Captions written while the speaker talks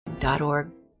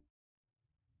www.improv.org.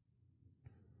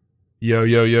 Yo,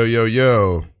 yo, yo, yo,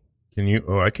 yo. Can you?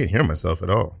 Oh, I can't hear myself at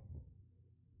all.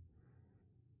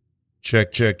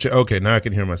 Check, check, check. Okay, now I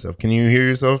can hear myself. Can you hear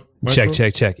yourself, Michael? Check,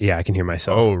 check, check. Yeah, I can hear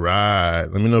myself. All right.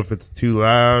 Let me know if it's too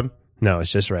loud. No,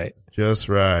 it's just right. Just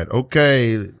right.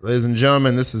 Okay, ladies and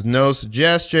gentlemen, this is No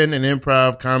Suggestion, an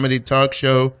improv comedy talk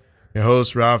show. Your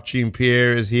host, Ralph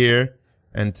Jean-Pierre, is here.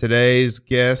 And today's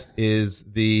guest is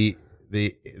the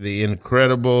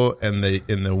incredible and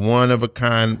the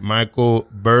one-of-a-kind Michael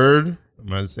Bird.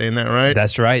 Am I saying that right?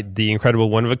 That's right. The incredible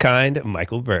one-of-a-kind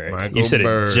Michael Bird. Michael you said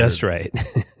Bird. it just right.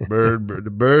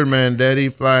 The Birdman Daddy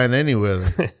flying anywhere.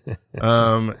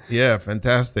 Yeah,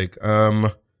 fantastic.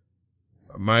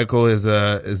 Michael is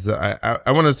I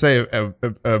want to say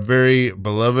a very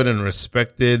beloved and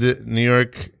respected New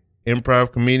York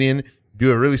improv comedian.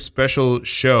 Do a really special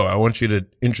show. I want you to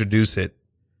introduce it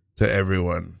to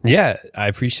everyone. Yeah, I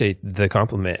appreciate the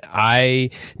compliment.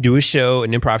 I do a show,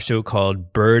 an improv show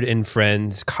called Bird and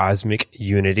Friends Cosmic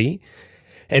Unity.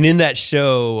 And in that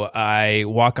show, I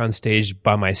walk on stage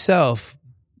by myself,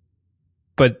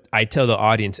 but I tell the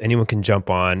audience anyone can jump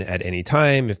on at any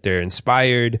time if they're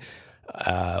inspired.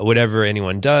 Whatever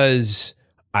anyone does,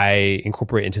 I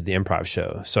incorporate into the improv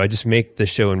show. So I just make the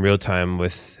show in real time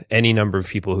with any number of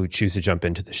people who choose to jump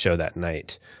into the show that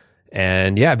night.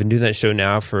 And yeah, I've been doing that show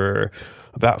now for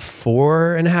about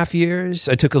 4.5 years.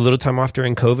 I took a little time off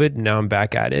during COVID. Now I'm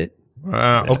back at it.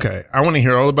 Okay. I want to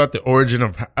hear all about the origin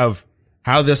of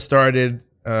how this started.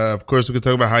 Of course, we could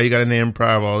talk about how you got into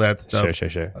improv, all that stuff.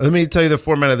 Sure. Let me tell you the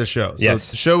format of the show. So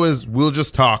Yes. the show is we'll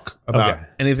just talk about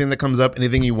anything that comes up,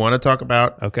 anything you want to talk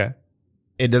about. Okay.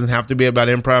 It doesn't have to be about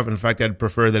improv. In fact, I'd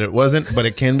prefer that it wasn't, but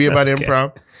it can be about Okay.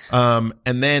 improv.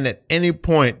 And then at any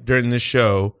point during the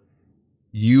show,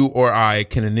 you or I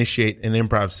can initiate an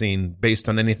improv scene based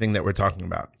on anything that we're talking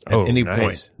about. At any nice.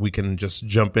 point, we can just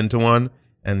jump into one,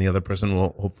 and the other person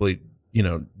will hopefully,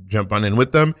 jump on in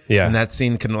with them. Yeah. And that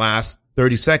scene can last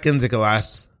 30 seconds. It can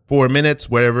last 4 minutes,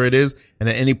 wherever it is. And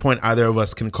at any point, either of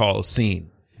us can call a scene.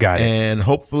 Got it. And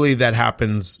hopefully that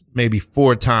happens maybe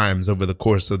 4 times over the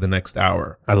course of the next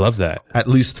hour. I love that. At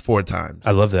least 4 times.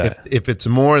 I love that. If it's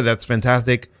more, that's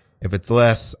fantastic. If it's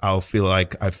less, I'll feel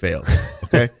like I failed.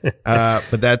 Okay.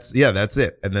 But that's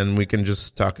it. And then we can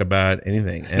just talk about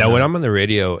anything. And, Now, when I'm on the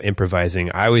radio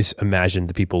improvising, I always imagine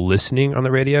the people listening on the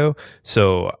radio.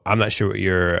 So I'm not sure what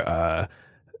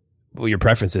your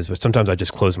preference is, but sometimes I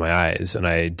just close my eyes and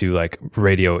I do like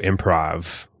radio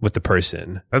improv with the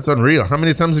person. that's unreal. How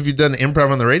many times have you done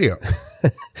improv on the radio?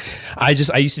 I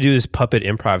used to do this puppet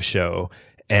improv show,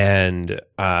 and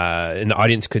the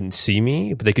audience couldn't see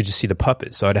me, but they could just see the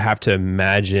puppet. So I'd have to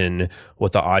imagine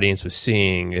what the audience was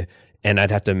seeing, and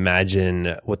I'd have to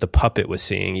imagine what the puppet was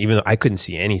seeing, even though I couldn't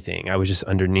see anything. I was just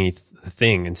underneath the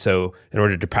thing. And so in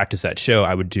order to practice that show,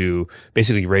 I would do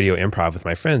basically radio improv with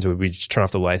my friends, where we'd just turn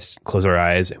off the lights, close our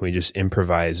eyes, and we just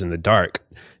improvise in the dark.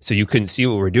 So you couldn't see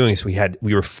what we were doing. So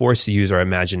we were forced to use our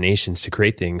imaginations to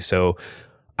create things. So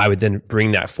I would then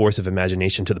bring that force of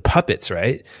imagination to the puppets,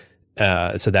 right?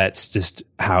 So that's just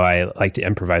how I like to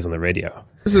improvise on the radio.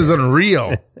 This is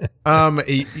unreal. I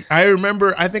think I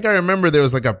remember there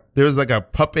was like a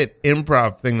puppet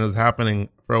improv thing that was happening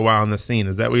for a while in the scene.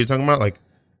 Is that what you're talking about? Like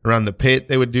around the pit,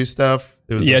 they would do stuff.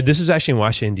 This was actually in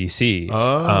Washington D.C.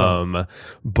 Oh.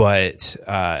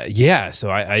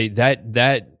 So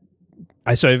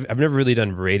I've never really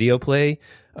done radio play,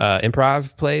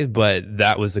 improv plays, but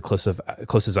that was the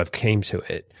closest I've came to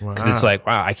it. Because it's like,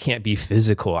 wow, I can't be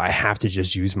physical. I have to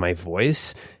just use my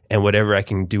voice and whatever I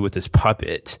can do with this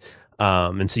puppet.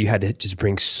 And so you had to just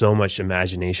bring so much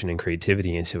imagination and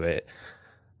creativity into it.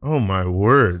 Oh my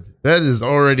word. That is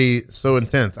already so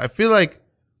intense. I feel like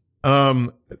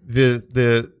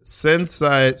the sense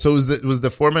was the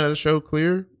format of the show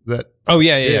clear? Is that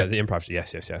Yeah. The improv.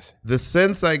 Yes. the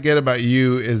sense I get about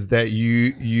you is that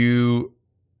you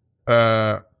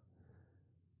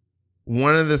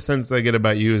one of the sense I get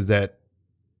about you is that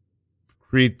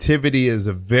creativity is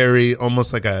a very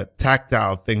almost like a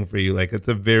tactile thing for you. Like it's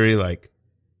a very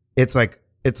it's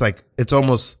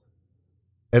almost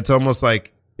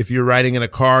like if you're riding in a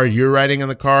car, you're riding in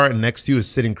the car, and next to you is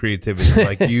sitting creativity.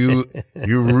 Like you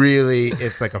really,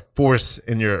 it's like a force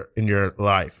in your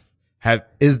life.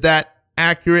 Is that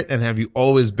accurate? And have you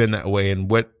always been that way? And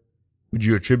what would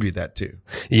you attribute that to?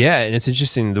 Yeah, and it's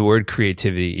interesting, the word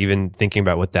creativity, even thinking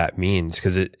about what that means,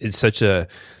 because it's such a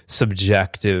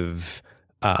subjective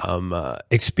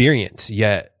experience,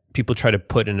 yet people try to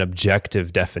put an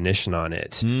objective definition on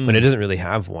it when it doesn't really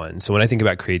have one. So when I think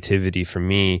about creativity, for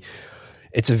me,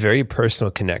 it's a very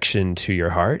personal connection to your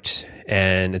heart,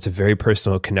 and it's a very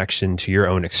personal connection to your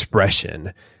own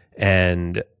expression.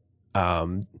 And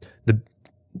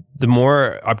the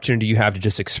more opportunity you have to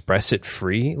just express it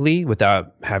freely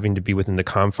without having to be within the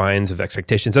confines of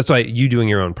expectations. That's why you doing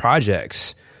your own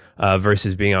projects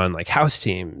versus being on like house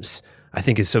teams, I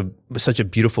think is such a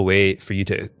beautiful way for you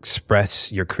to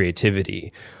express your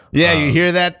creativity. Yeah, you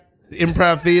hear that,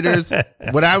 improv theaters?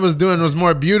 What I was doing was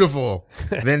more beautiful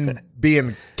than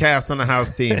being cast on a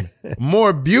house team.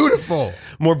 More beautiful.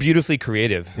 More beautifully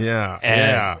creative. Yeah,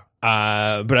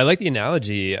 And, but I like the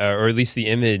analogy, or at least the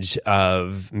image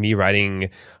of me riding in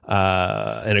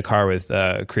a car with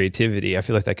creativity. I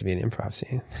feel like that could be an improv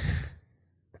scene.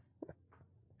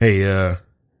 Hey,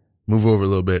 move over a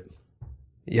little bit.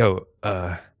 Yo,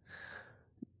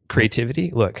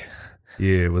 creativity. Look.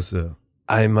 Yeah, what's up?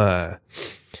 I'm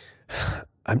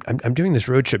doing this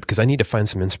road trip because I need to find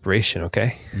some inspiration.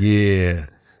 Okay. Yeah,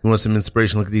 you want some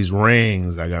inspiration? Look at these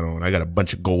rings I got on. I got a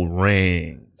bunch of gold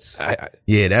rings.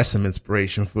 Yeah, that's some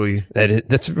inspiration for you.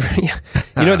 That's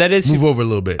that is. Move over a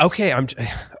little bit. Okay,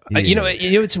 you know,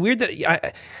 it's weird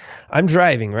that I'm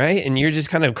driving, right? And you're just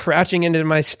kind of crouching into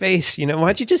my space. You know, why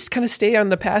don't you just kind of stay on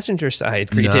the passenger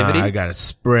side? Creativity. Nah, I gotta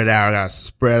spread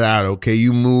out. Okay,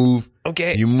 you move.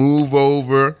 Okay. You move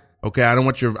over. Okay, I don't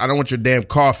want your damn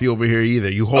coffee over here either.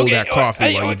 You hold that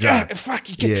coffee while you drive. Fuck,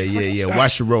 Yeah.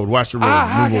 Watch the road.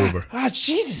 Move over.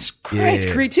 Jesus Christ,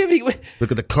 Yeah. creativity.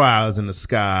 Look at the clouds in the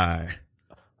sky.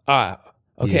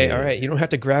 Okay, Yeah. all right. You don't have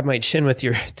to grab my chin with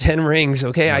your 10 rings.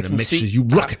 Okay, I can make see. sure you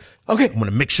looking. Okay, I'm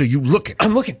gonna make sure you looking.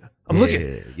 I'm looking.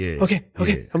 Yeah. Okay,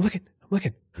 yeah, I'm looking.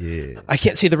 Yeah. I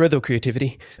can't see the road though,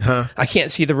 creativity. Huh? I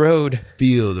can't see the road.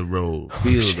 Feel the road.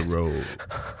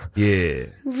 Yeah.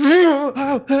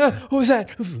 What was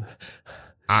that?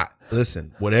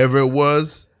 Listen, whatever it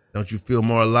was, don't you feel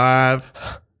more alive?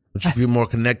 Don't you feel more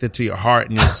connected to your heart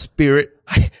and your spirit?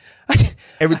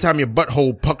 Every time your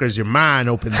butthole puckers, your mind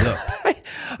opens up.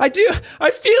 I do.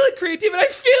 I feel it, creativity.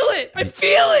 I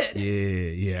feel it.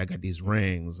 Yeah. I got these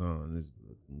rings on. These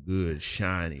good,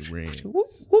 shiny rings. Whoop,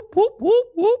 whoop, whoop, whoop,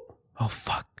 whoop. Oh,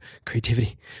 fuck.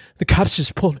 Creativity. The cops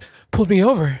just pulled me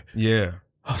over. Yeah.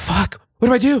 Oh, fuck. What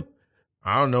do I do?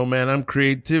 I don't know, man. I'm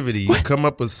creativity. You come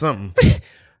up with something.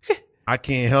 I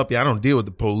can't help you. I don't deal with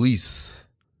the police.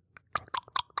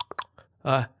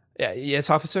 Yes,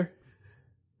 officer?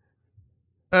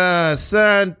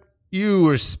 Son, you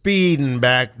were speeding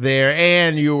back there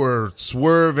and you were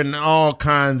swerving all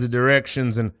kinds of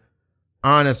directions. And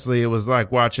honestly, it was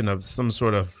like watching some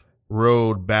sort of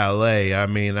road ballet. I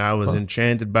mean, I was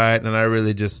enchanted by it, and I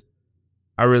really just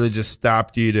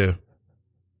stopped you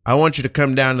I want you to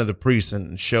come down to the precinct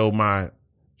and show my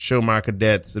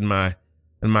cadets and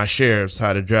my sheriffs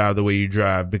how to drive the way you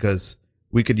drive, because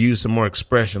we could use some more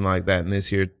expression like that in this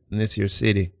here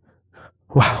city.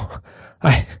 Wow.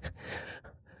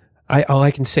 All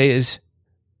I can say is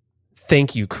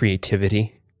thank you,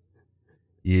 creativity.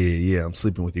 Yeah, I'm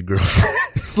sleeping with your girlfriend.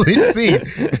 See,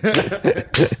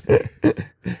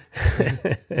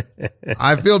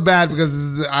 I feel bad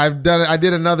because I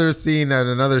did another scene at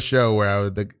another show where I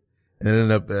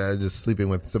ended up just sleeping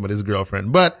with somebody's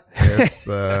girlfriend. But it's,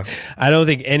 I don't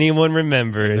think anyone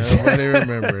remembers. Nobody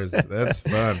remembers. That's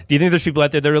fun. Do you think there's people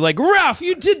out there that are like, Ralph,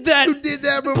 you did that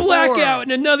before. blackout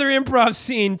in another improv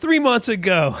scene 3 months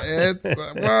ago? It's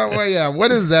well, yeah.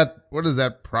 What is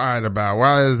that pride about?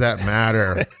 Why does that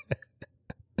matter?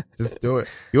 Just do it.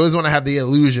 You always want to have the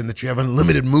illusion that you have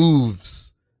unlimited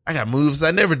moves. I got moves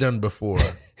I never done before.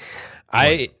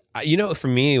 For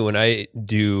me, when I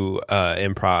do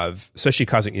improv, especially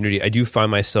Cosmic Unity, I do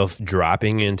find myself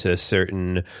dropping into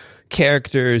certain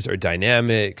characters or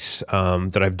dynamics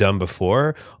that I've done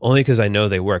before, only because I know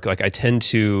they work. Like I tend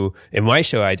to, in my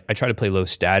show, I try to play low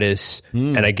status,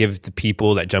 and I give the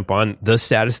people that jump on the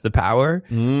status the power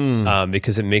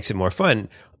because it makes it more fun.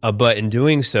 But in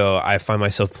doing so, I find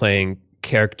myself playing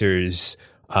characters,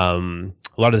 a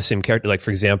lot of the same character. Like, for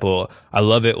example, I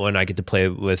love it when I get to play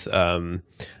with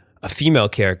a female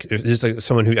character, just like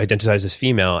someone who identifies as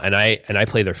female, and I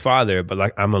play their father, but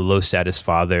like I'm a low status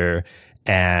father,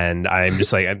 and I'm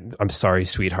just like, I'm sorry,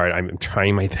 sweetheart, I'm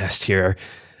trying my best here.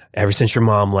 Ever since your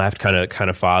mom left, kind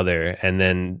of father. And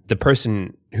then the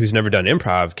person who's never done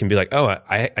improv can be like, oh,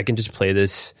 I can just play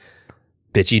this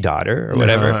bitchy daughter or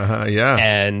whatever. Yeah.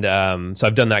 And so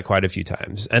I've done that quite a few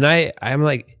times, and I'm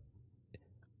like,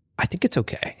 I think it's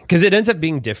okay because it ends up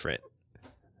being different.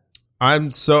 I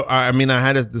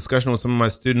had a discussion with some of my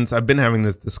students. I've been having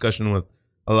this discussion with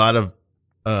a lot of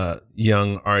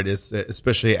young artists,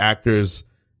 especially actors,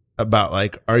 about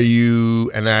like, are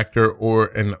you an actor or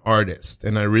an artist?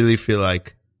 And I really feel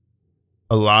like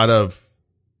a lot of,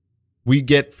 we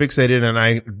get fixated, and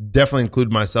I definitely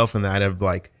include myself in that, of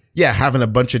like, yeah, having a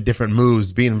bunch of different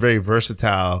moves, being very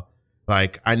versatile.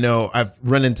 Like, I know I've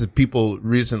run into people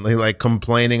recently, like,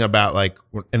 complaining about, like,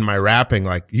 in my rapping,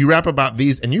 like, you rap about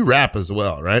these, and you rap as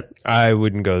well, right? I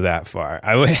wouldn't go that far.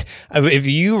 If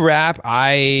you rap,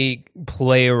 I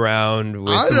play around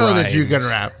with I know rhymes. that you can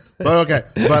rap, but okay.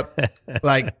 But,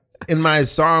 like, in my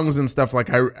songs and stuff, like,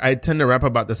 I tend to rap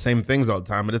about the same things all the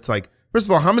time. And it's like, first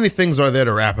of all, how many things are there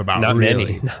to rap about? Not really?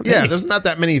 many. Not Yeah, many. there's not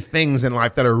that many things in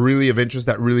life that are really of interest,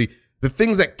 that really, the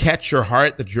things that catch your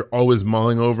heart, that you're always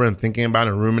mulling over and thinking about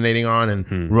and ruminating on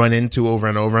and run into over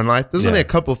and over in life. There's only a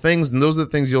couple things, and those are the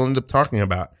things you'll end up talking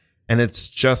about. And it's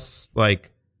just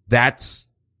like, that's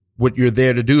what you're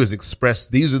there to do, is express,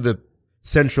 these are the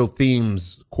central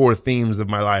themes, core themes of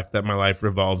my life that my life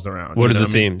revolves around. What You are know the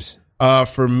what I mean? themes?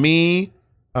 For me,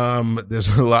 there's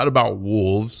a lot about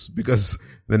wolves, because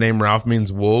the name Ralph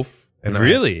means wolf. And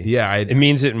Really? it It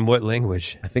means it in what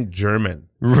language? I think German.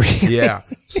 Really? Yeah.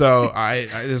 So I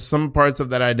there's some parts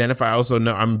of that I identify. I also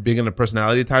know I'm big into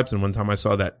personality types. And one time I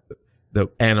saw that the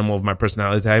animal of my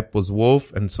personality type was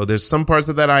wolf. And so there's some parts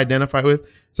of that I identify with.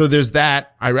 So there's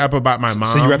that. I rap about my mom.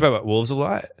 So you rap about wolves a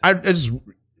lot? I just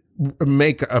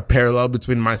make a parallel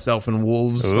between myself and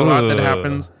wolves a lot that Ooh.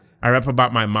 happens. I rap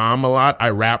about my mom a lot. I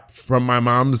rap from my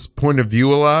mom's point of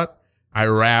view a lot. I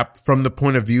rap from the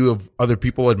point of view of other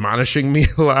people admonishing me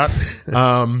a lot.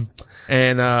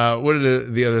 And what are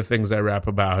the other things I rap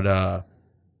about?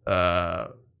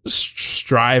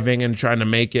 Striving and trying to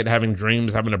make it, having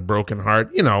dreams, having a broken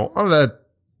heart, you know, all the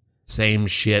same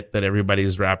shit that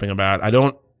everybody's rapping about. I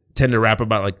don't tend to rap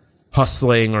about like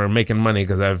hustling or making money,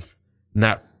 because I've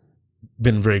not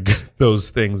been very good at those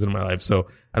things in my life. So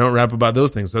I don't rap about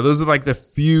those things. So those are like the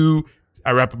few.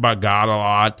 I rap about God a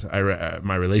lot.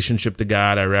 My relationship to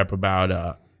God. I rap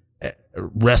about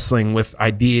wrestling with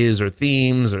ideas or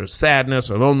themes or sadness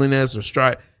or loneliness or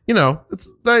strife. You know, it's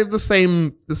like the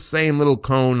same little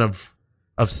cone of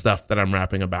stuff that I'm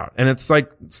rapping about. And it's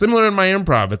like similar in my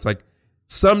improv. It's like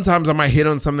sometimes I might hit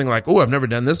on something like, oh, I've never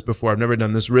done this before. I've never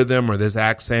done this rhythm or this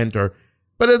accent,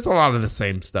 but it's a lot of the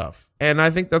same stuff. And I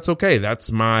think that's okay. That's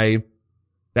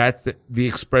the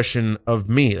expression of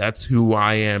me. That's who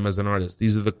I am as an artist.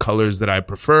 These are the colors that I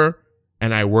prefer.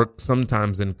 And I work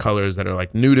sometimes in colors that are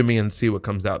like new to me and see what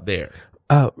comes out there.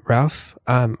 Ralph,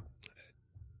 I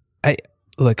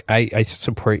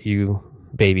support you,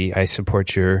 baby. I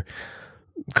support your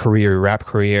career, rap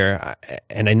career.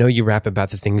 And I know you rap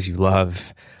about the things you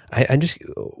love.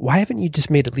 Why haven't you just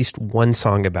made at least one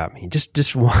song about me?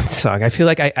 Just one song. I feel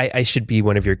like I should be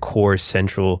one of your core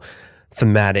central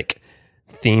thematic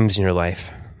themes in your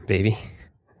life, baby.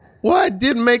 Well, I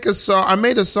did make a song. I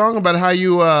made a song about how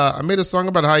you,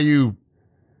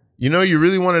 you know, you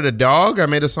really wanted a dog. I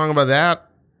made a song about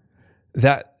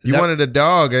that. You wanted a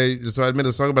dog. So I made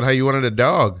a song about how you wanted a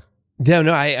dog. Yeah,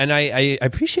 no, I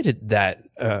appreciated that,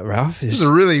 Ralph. This is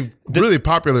a really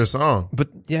popular song. But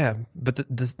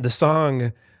the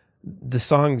song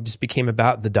just became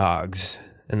about the dogs.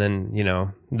 And then, you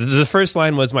know, the first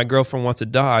line was "My girlfriend wants a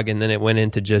dog," and then it went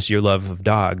into just your love of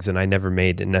dogs. And I never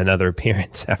made another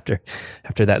appearance after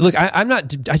that. Look, I'm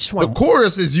not. I just want the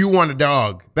chorus is "You want a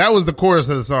dog." That was the chorus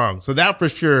of the song. So that for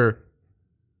sure.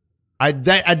 I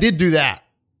did do that.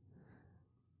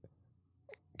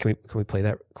 Can we play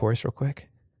that chorus real quick?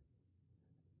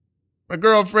 My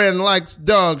girlfriend likes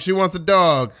dogs. She wants a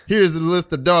dog. Here's the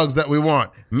list of dogs that we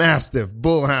want: Mastiff,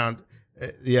 Bullhound.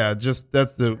 Yeah, this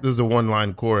is a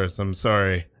one-line chorus. I'm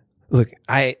sorry. Look,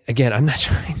 I'm not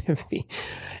trying to be.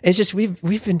 It's just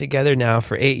we've been together now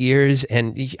for 8 years,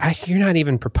 and you're not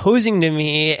even proposing to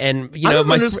me. And you know, I don't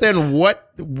understand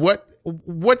what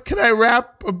can I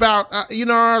rap about? You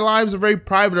know, our lives are very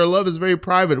private. Our love is very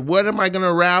private. What am I going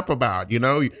to rap about? You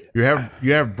know, you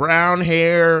have brown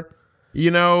hair.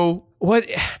 You know what?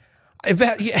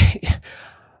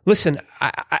 Listen,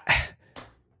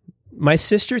 my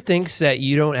sister thinks that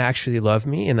you don't actually love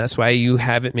me, and that's why you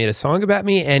haven't made a song about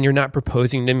me, and you're not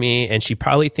proposing to me, and she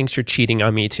probably thinks you're cheating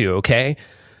on me too, okay?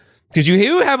 Because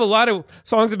you have a lot of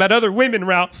songs about other women,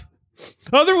 Ralph.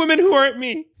 Other women who aren't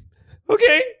me,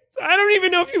 okay? So I don't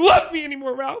even know if you love me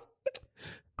anymore, Ralph.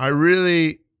 I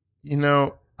really, you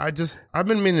know, I've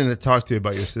been meaning to talk to you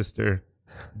about your sister,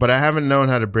 but I haven't known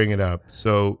how to bring it up,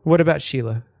 so. What about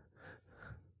Sheila?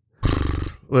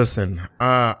 Listen,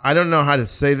 I don't know how to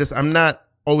say this. I'm not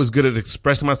always good at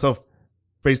expressing myself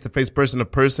face-to-face,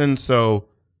 person-to-person. So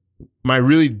my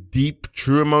really deep,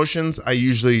 true emotions, I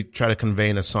usually try to convey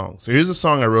in a song. So here's a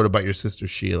song I wrote about your sister,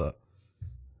 Sheila.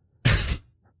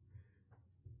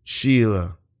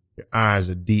 Sheila, your eyes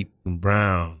are deep and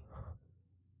brown.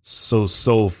 so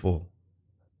soulful.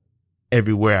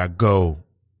 Everywhere I go,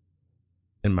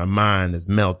 and my mind is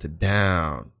melted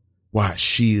down. Why,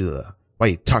 Sheila? Why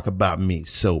you talk about me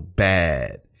so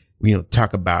bad? We don't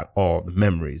talk about all the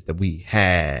memories that we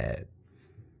had.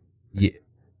 Yeah.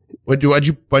 Why'd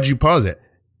you pause it?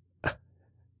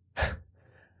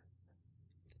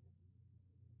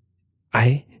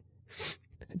 I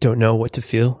don't know what to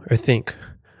feel or think.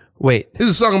 Wait. This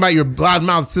is a song about your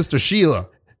loudmouth sister Sheila.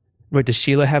 Wait, does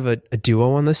Sheila have a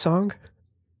duo on this song?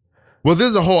 Well,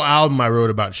 there's a whole album I wrote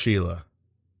about Sheila.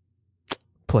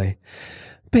 Play.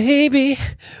 Baby,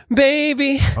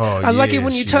 baby, Oh, I like yeah, it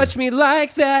when you Sheila. touch me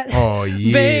like that. Oh,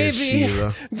 yeah, baby,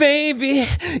 Sheila. baby,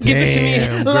 give it to me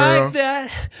Damn, girl. like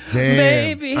that. Damn.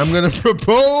 Baby. I'm going to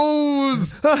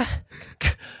propose.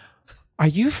 Are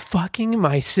you fucking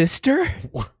my sister?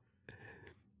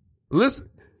 Listen,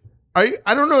 I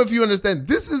don't know if you understand.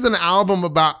 This is an album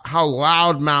about how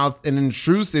loudmouth and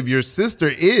intrusive your sister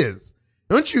is.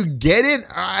 Don't you get it?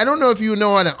 I don't know if you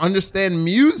know how to understand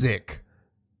music.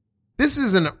 This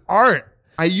is an art.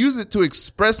 I use it to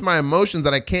express my emotions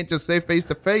that I can't just say face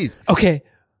to face. Okay,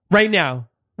 right now,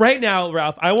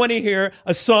 Ralph, I want to hear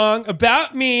a song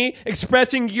about me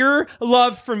expressing your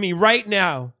love for me right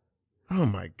now. Oh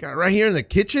my God. Right here in the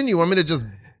kitchen? You want me to just...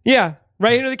 Yeah,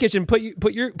 right into the kitchen. Put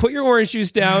your orange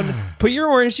juice down. Put your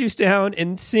orange juice down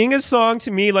and sing a song to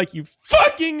me like you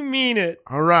fucking mean it.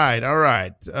 All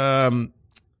right.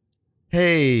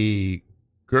 Hey,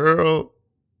 girl,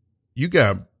 you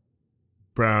got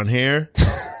brown hair.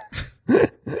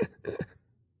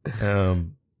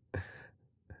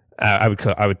 I would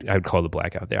call the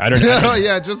black out there. I don't know. Oh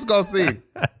yeah, just go see.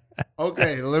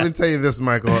 Okay, let me tell you this,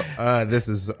 Michael. This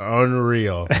is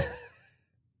unreal.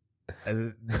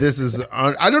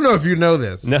 I don't know if you know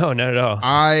this. No, not at all.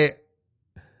 I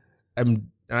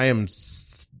am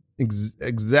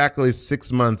exactly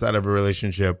 6 months out of a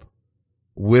relationship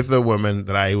with a woman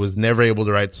that I was never able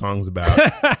to write songs about.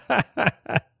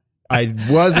 I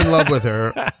was in love with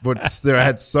her, but there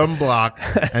had some block,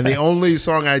 and the only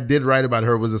song I did write about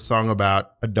her was a song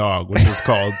about a dog, which was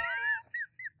called.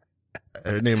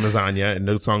 Her name was Anya, and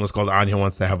the song was called "Anya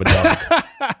Wants to Have a Dog."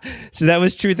 So that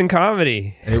was truth and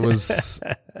comedy. It was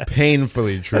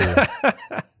painfully true.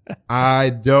 I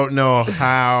don't know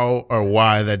how or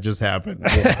why that just happened.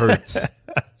 It hurts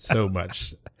so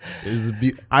much. It was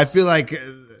I feel like,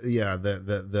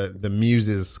 the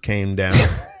muses came down.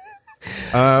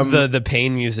 The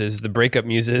pain muses, the breakup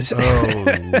muses.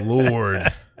 Oh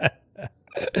Lord.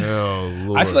 Oh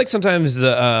Lord. I feel like sometimes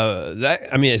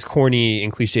as corny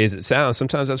and cliche as it sounds,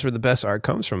 sometimes that's where the best art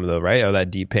comes from, though, right? Or that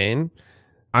deep pain.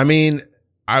 I mean,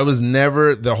 I was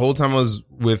never, the whole time I was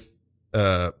with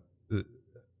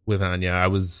Anya, I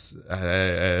was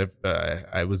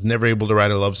never able to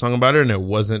write a love song about her, and it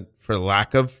wasn't for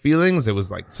lack of feelings. It was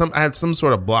like I had some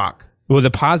sort of block. Well,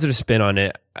 the positive spin on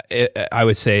it, I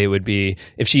would say, would be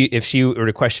if she were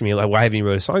to question me, like, why haven't you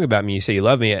wrote a song about me? You say you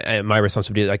love me, and my response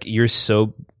would be like, you're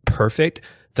so perfect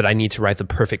that I need to write the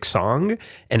perfect song,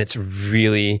 and it's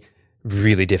really,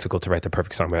 really difficult to write the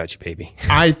perfect song about you, baby.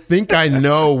 I think I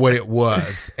know what it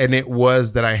was, and it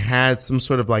was that I had some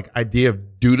sort of like idea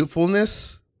of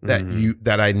dutifulness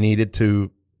that I needed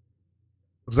to,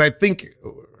 because I think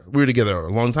we were together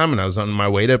a long time, and I was on my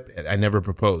way to. I never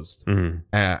proposed, and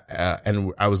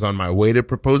I was on my way to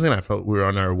proposing. I felt we were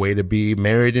on our way to be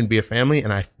married and be a family,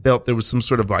 and I felt there was some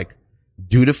sort of like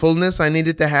dutifulness I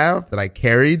needed to have that I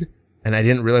carried, and I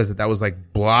didn't realize that was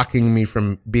like blocking me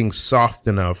from being soft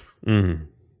enough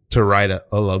to write a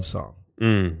love song.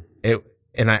 I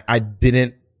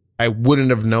wouldn't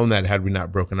have known that had we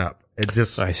not broken up.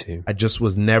 I see. I just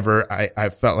was never. I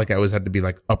felt like I always had to be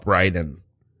like upright and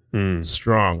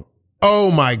strong.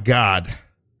 Oh my God.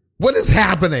 What is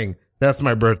happening? That's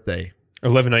my birthday.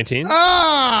 11/19.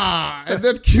 And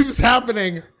that keeps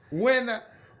happening.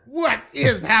 What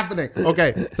is happening?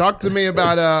 Okay. Talk to me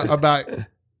about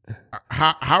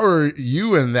how are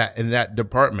you in that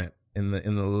department, in the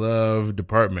love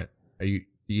department? Do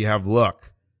you have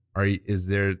luck? Is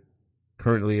there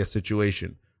currently a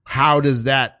situation? How does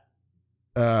that,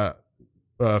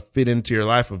 fit into your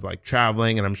life of like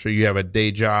traveling, and I'm sure you have a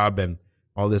day job and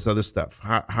all this other stuff.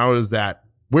 How is that?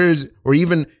 Or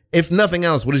even if nothing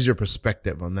else, what is your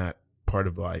perspective on that part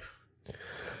of life?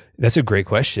 That's a great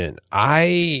question.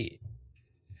 I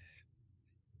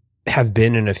have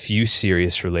been in a few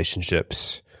serious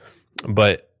relationships,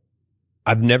 but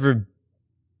I've never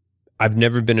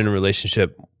been in a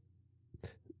relationship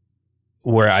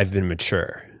where I've been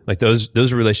mature. Like those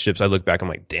relationships, I look back, I'm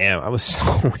like, damn, I was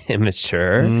so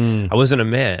immature. I wasn't a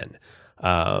man.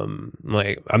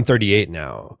 Like I'm 38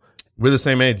 now, We're the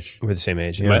same age. We're the same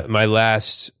age. Yeah. My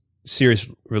last serious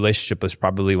relationship was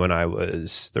probably when I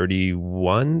was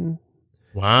 31.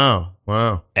 Wow.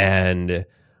 And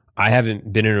I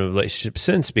haven't been in a relationship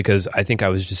since because I think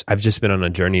I've just been on a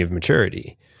journey of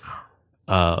maturity.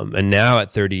 And now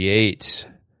at 38,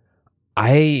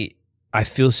 I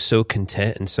feel so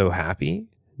content and so happy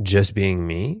just being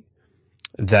me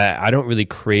that I don't really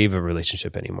crave a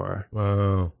relationship anymore.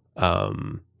 Wow.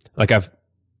 Like I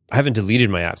haven't deleted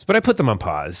my apps, but I put them on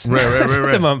pause. Right.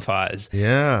 Put them on pause.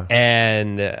 Yeah.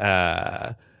 And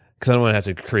because I don't want to have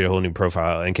to create a whole new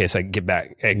profile in case I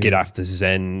get off the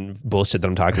Zen bullshit that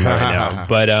I'm talking about right now.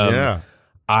 But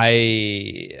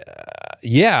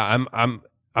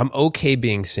I'm okay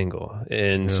being single,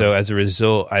 and so as a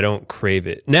result, I don't crave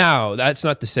it. Now, that's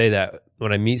not to say that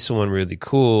when I meet someone really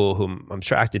cool whom I'm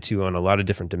attracted to on a lot of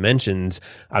different dimensions,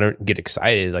 I don't get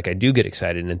excited. Like I do get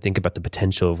excited and think about the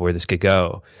potential of where this could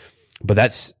go. But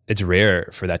it's rare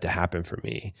for that to happen for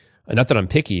me. And not that I'm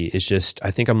picky. It's just,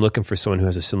 I think I'm looking for someone who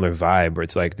has a similar vibe where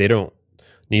it's like, they don't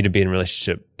need to be in a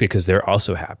relationship because they're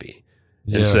also happy.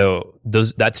 Yeah. And so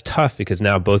that's tough because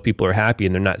now both people are happy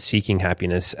and they're not seeking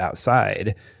happiness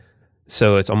outside.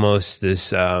 So it's almost this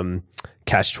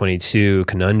catch-22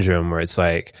 conundrum where it's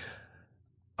like,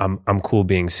 I'm cool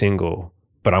being single,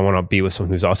 but I want to be with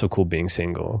someone who's also cool being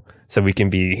single, so we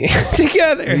can be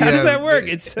together. How does that work?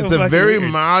 It's a very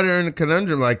weird. modern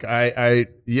conundrum. Like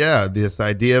this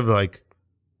idea of like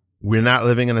we're not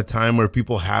living in a time where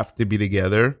people have to be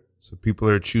together, so people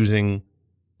are choosing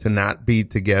to not be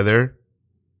together.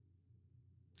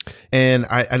 And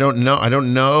I don't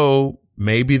know.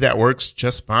 Maybe that works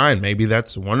just fine. Maybe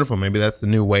that's wonderful. Maybe that's the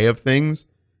new way of things.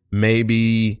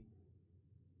 Maybe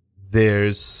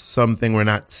there's something we're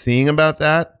not seeing about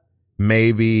that.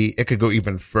 Maybe it could go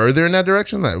even further in that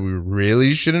direction, that we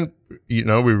really shouldn't, we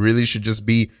really should just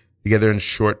be together in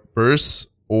short bursts,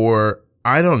 or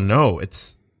I don't know.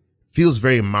 It feels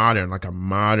very modern, like a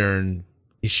modern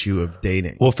issue of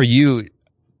dating. Well, for you,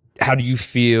 how do you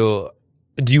feel?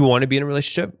 Do you want to be in a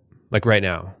relationship like right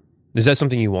now? Is that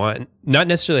something you want? Not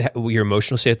necessarily your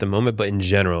emotional state at the moment, but in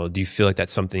general, do you feel like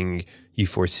that's something you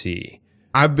foresee?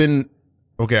 I'm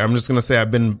just going to say I've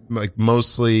been like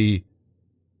mostly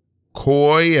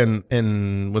coy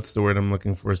and what's the word I'm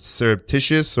looking for?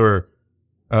 Surreptitious, or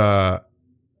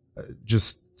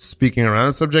just speaking around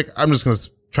the subject. I'm just going to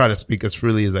try to speak as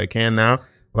freely as I can now.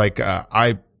 Like,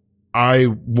 I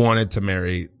wanted to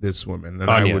marry this woman, and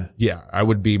Anya. I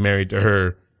would be married to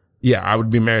her. Yeah, I would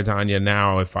be married to Anya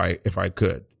now if I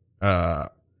could. Do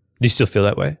you still feel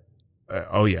that way?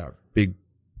 Oh yeah.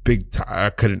 Big time.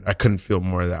 I couldn't feel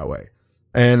more that way.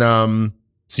 And,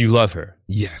 so you love her?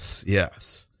 Yes.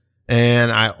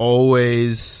 And I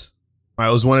always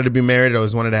wanted to be married. I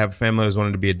always wanted to have a family. I always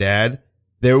wanted to be a dad.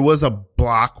 There was a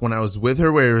block when I was with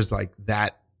her where it was like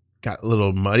that got a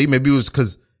little muddy. Maybe it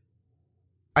was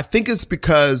I think it's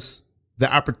because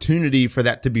the opportunity for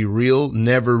that to be real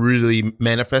never really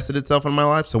manifested itself in my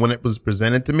life. So when it was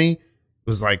presented to me, it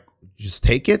was like, just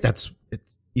take it. That's it.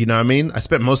 You know what I mean? I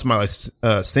spent most of my life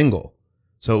single.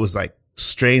 So it was like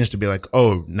strange to be like,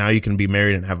 oh, now you can be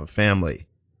married and have a family.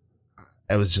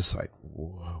 I was just like,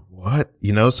 what?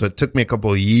 So it took me a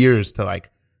couple of years to like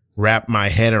wrap my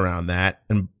head around that.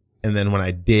 And then when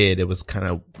I did, it was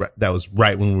that was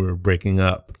right when we were breaking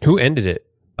up. Who ended it?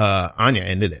 Anya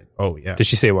ended it. Oh yeah. Did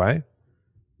she say why?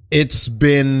 It's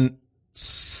been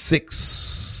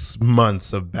 6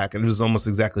 months of back, and it was almost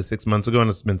exactly 6 months ago, and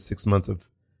it's been 6 months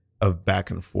of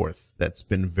back and forth. That's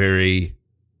been very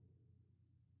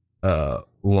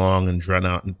long and drawn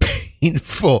out and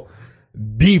painful,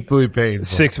 deeply painful.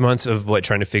 6 months of what?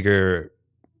 Trying to figure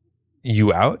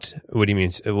you out? What do you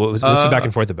mean? What's the back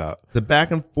and forth about? The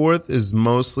back and forth is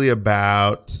mostly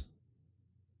about,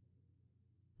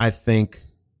 I think,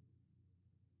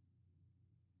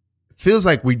 feels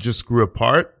like we just grew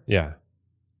apart. Yeah.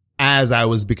 As I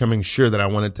was becoming sure that I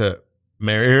wanted to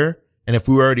marry her. And if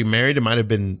we were already married, it might have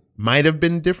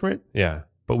been different. Yeah.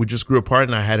 But we just grew apart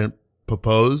and I hadn't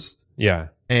proposed. Yeah.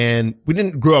 And we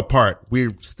didn't grow apart.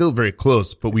 We're still very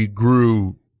close, but we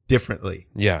grew differently.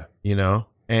 Yeah.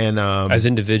 And as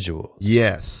individuals.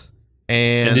 Yes.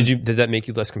 And did that make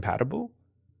you less compatible?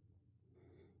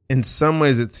 In some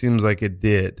ways it seems like it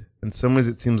did. In some ways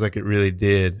it seems like it really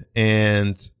did.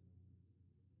 And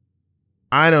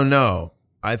I don't know.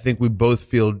 I think we both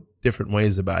feel different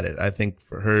ways about it. I think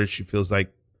for her, she feels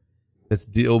like it's a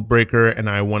deal breaker and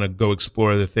I want to go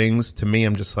explore other things. To me,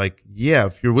 I'm just like, yeah,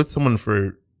 if you're with someone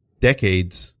for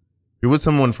decades, if you're with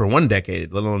someone for 1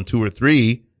 decade, let alone 2 or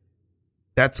 3,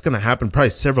 that's going to happen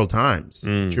probably several times.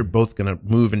 You're both going to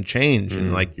move and change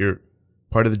and like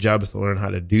part of the job is to learn how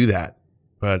to do that.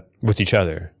 But with each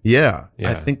other. Yeah.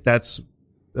 Yeah. I think that's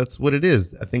what it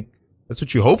is. I think that's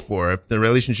what you hope for. If the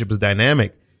relationship is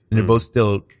dynamic and you're both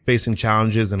still facing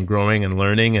challenges and growing and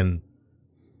learning and,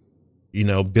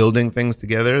 building things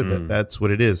together, that's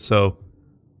what it is. So,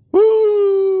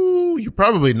 woo, you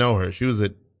probably know her. She was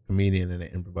a comedian and an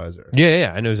improviser.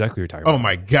 Yeah. I know exactly what you're talking about. Oh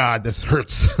my God, this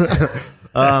hurts.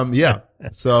 Yeah.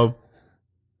 So,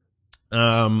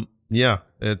 yeah,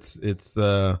 it's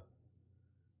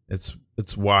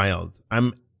wild.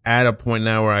 I'm at a point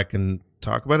now where I can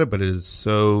talk about it, but it's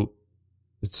so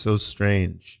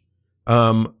strange.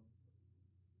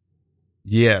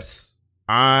 Yes,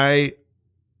 I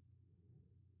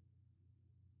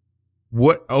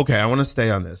want to stay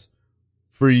on this.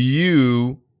 For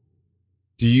you,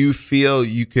 do you feel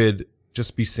you could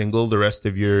just be single the rest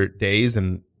of your days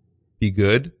and be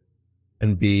good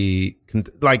and be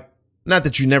not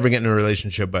that you never get in a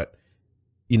relationship, but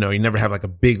you never have like a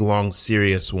big, long,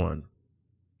 serious one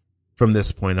from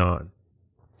this point on?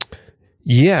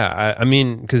 Yeah. I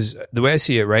mean, because the way I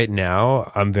see it right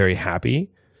now, I'm very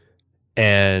happy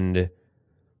and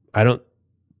and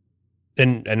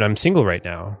I'm single right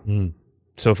now.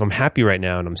 So if I'm happy right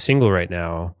now and I'm single right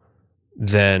now,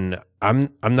 then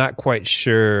I'm not quite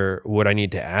sure what I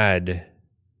need to add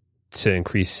to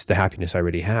increase the happiness I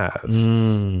already have.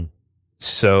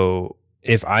 So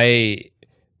if I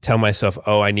tell myself,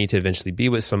 oh, I need to eventually be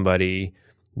with somebody,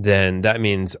 then that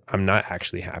means I'm not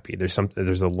actually happy. There's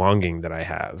a longing that I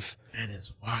have. That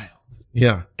is wild.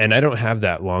 Yeah. And I don't have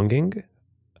that longing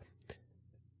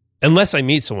unless I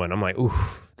meet someone. I'm like, ooh,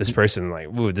 this person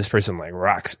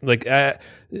rocks. Like,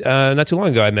 not too long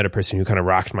ago, I met a person who kind of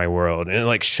rocked my world and it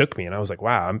like shook me. And I was like,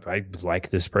 wow, I like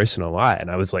this person a lot.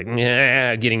 And I was like,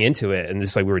 yeah, getting into it. And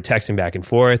just like, we were texting back and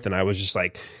forth and I was just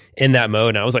like in that mode.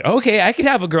 And I was like, okay, I could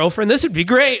have a girlfriend. This would be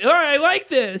great. All right, I like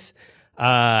this.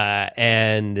 But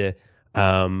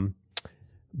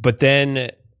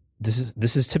then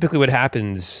this is typically what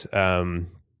happens,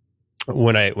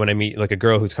 when I meet like a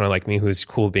girl who's kind of like me, who's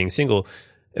cool being single.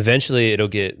 Eventually it'll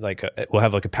get like we'll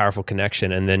have like a powerful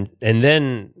connection. And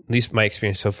then at least my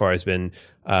experience so far has been,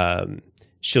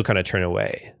 she'll kind of turn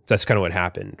away. That's kind of what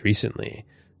happened recently.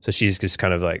 So she's just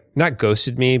kind of like not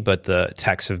ghosted me, but the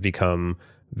texts have become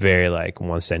very like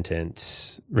one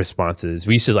sentence responses.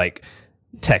 We used to like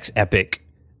text epic,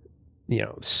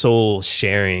 soul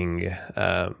sharing,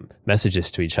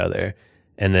 messages to each other.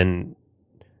 And then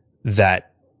that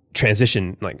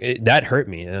transition, that hurt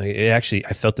me. I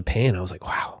felt the pain. I was like,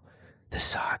 wow, this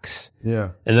sucks. Yeah.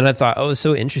 And then I thought, oh, it's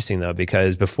so interesting though,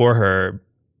 because before her,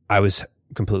 I was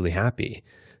completely happy.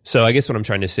 So I guess what I'm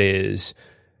trying to say is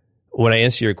when I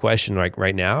answer your question, like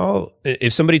right now,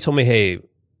 if somebody told me, hey,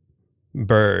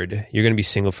 Bird, you're going to be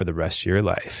single for the rest of your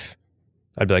life,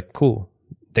 I'd be like, cool.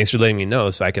 Thanks for letting me know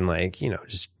so I can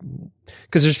just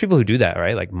because there's people who do that,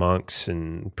 right? Like monks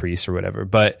and priests or whatever.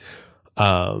 But,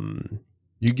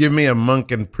 you give me a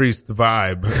monk and priest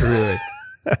vibe, really.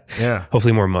 Yeah.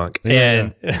 Hopefully more monk. Yeah.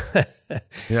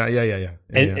 Yeah.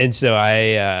 And so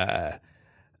I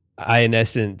in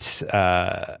essence,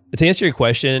 to answer your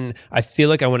question, I feel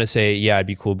like I want to say, yeah, I'd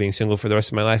be cool being single for the rest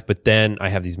of my life. But then I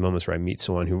have these moments where I meet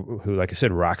someone who, like I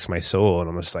said, rocks my soul. And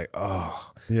I'm just like,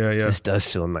 oh, yeah. This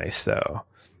does feel nice though.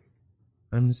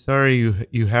 I'm sorry.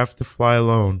 You have to fly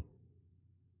alone.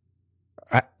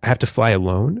 I have to fly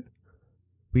alone?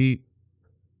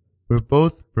 We're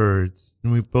both birds,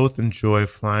 and we both enjoy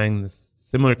flying the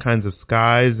similar kinds of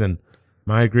skies and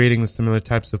migrating to similar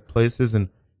types of places, and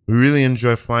we really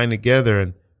enjoy flying together.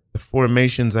 And the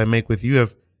formations I make with you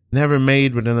have never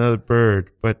made with another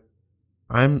bird. But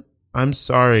I'm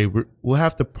sorry. We'll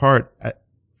have to part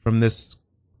from the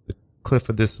cliff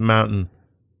of this mountain.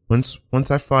 Once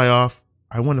I fly off,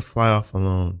 I want to fly off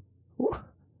alone.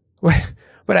 What?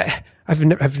 But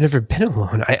I've never been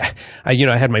alone. I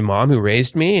had my mom who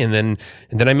raised me, and then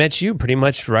I met you pretty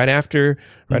much right after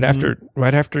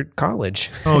college.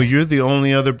 Oh, you're the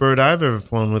only other bird I've ever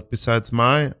flown with besides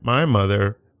my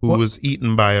mother, who was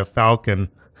eaten by a falcon.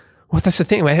 Well, that's the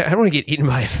thing. I don't want to get eaten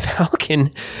by a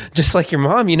falcon, just like your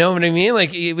mom. You know what I mean?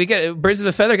 Like we got birds of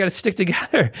a feather, got to stick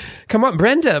together. Come on,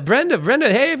 Brenda.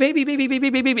 Hey, baby.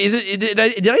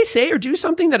 Did I say or do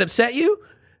something that upset you?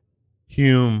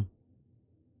 Hume.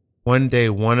 One day,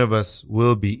 one of us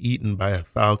will be eaten by a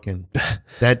falcon.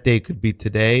 That day could be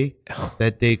today.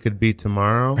 That day could be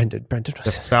tomorrow. Brendan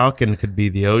the falcon could be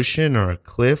the ocean or a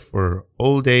cliff or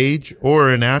old age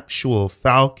or an actual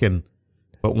falcon.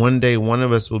 But one day, one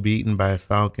of us will be eaten by a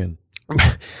falcon.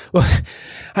 Well,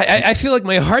 I feel like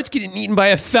my heart's getting eaten by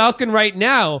a falcon right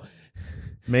now.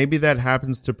 Maybe that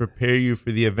happens to prepare you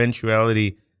for the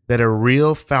eventuality that a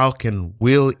real falcon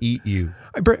will eat you.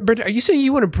 Brent, are you saying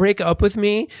you want to break up with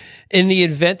me in the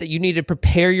event that you need to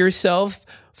prepare yourself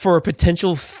for a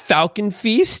potential falcon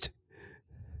feast?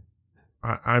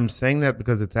 I'm saying that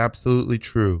because it's absolutely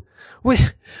true.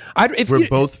 Wait, We're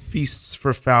both feasts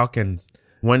for falcons.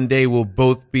 One day we'll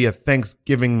both be a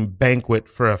Thanksgiving banquet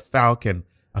for a falcon.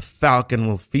 A falcon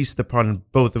will feast upon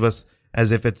both of us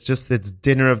as if it's just its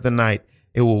dinner of the night.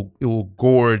 It will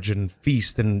gorge and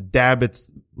feast and dab its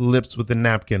lips with a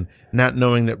napkin, not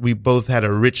knowing that we both had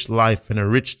a rich life and a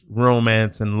rich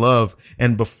romance and love.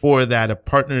 And before that,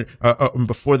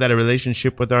 a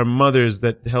relationship with our mothers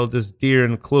that held us dear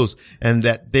and close, and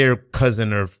that their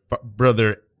cousin or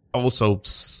brother also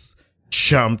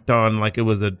chomped on like it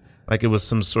was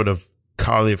some sort of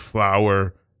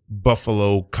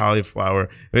buffalo cauliflower.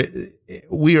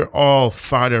 We are all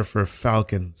fodder for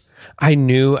falcons. I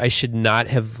knew I should not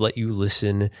have let you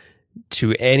listen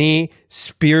to any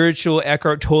spiritual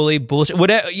Eckhart Tolle bullshit.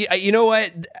 Whatever, you know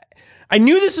what? I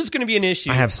knew this was going to be an issue.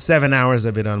 I have 7 hours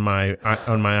of it on my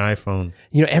iPhone.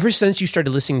 You know, ever since you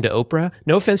started listening to Oprah,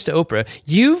 no offense to Oprah,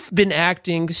 you've been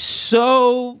acting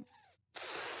so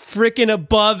freaking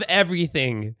above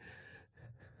everything.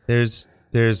 There's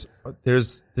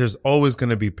always going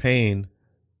to be pain.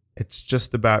 It's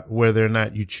just about whether or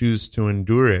not you choose to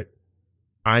endure it.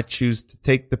 I choose to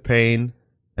take the pain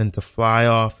and to fly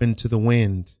off into the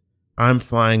wind. I'm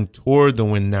flying toward the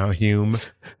wind now, Hume.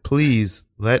 Please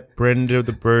let Brenda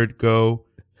the bird go.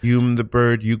 Hume the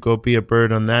bird, you go be a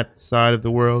bird on that side of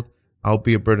the world. I'll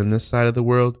be a bird on this side of the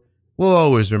world. We'll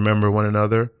always remember one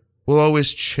another. We'll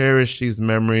always cherish these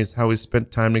memories, how we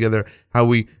spent time together, how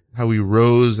we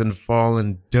rose and fall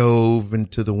and dove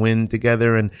into the wind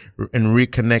together and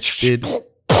reconnected.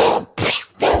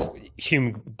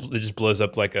 Hume just blows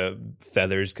up like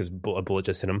feathers because a bullet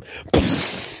just hit him.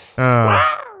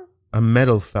 A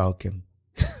metal falcon.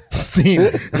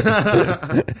 Scene.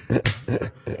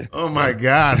 Oh my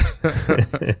God.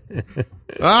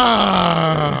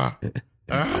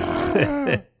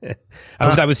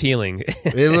 That was healing.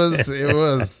 It's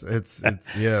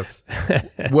yes.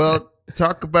 Well,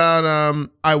 talk about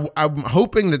I'm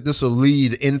hoping that this will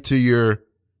lead into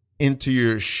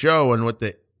your show and what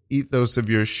the ethos of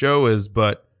your show is,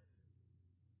 but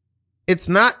it's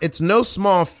no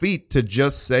small feat to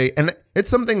just say, and it's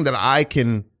something that I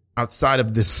can, outside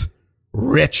of this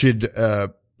wretched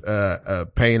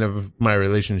pain of my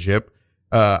relationship,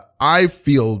 I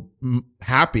feel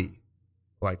happy.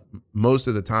 Like most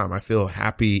of the time I feel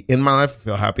happy in my life, I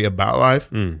feel happy about life.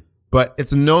 But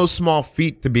it's no small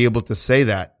feat to be able to say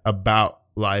that about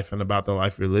life and about the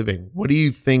life you're living. What do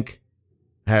you think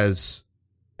has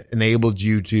enabled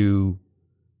you to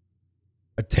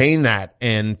attain that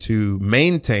and to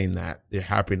maintain that, your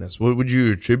happiness? What would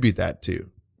you attribute that to?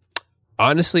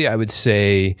 Honestly, I would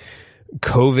say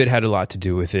COVID had a lot to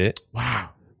do with it. Wow.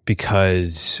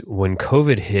 Because when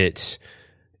COVID hit,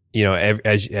 you know,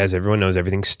 as everyone knows,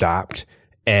 everything stopped,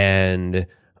 and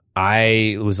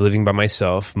I was living by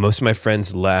myself. Most of my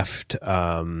friends left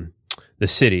the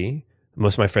city.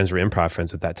 Most of my friends were improv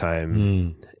friends at that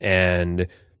time. And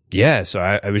yeah, so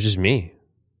I was just me.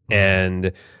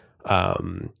 And I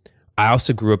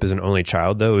also grew up as an only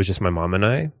child, though. It was just my mom and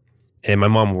I. And my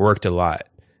mom worked a lot.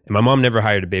 And my mom never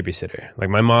hired a babysitter. Like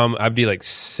my mom, I'd be like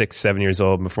 6, 7 years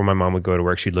old. Before my mom would go to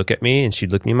work, she'd look at me and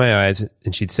she'd look me in my eyes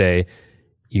and she'd say,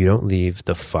 "You don't leave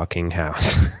the fucking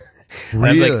house." And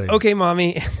Really? I'm like, "Okay,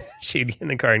 mommy." She'd get in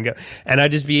the car and go. And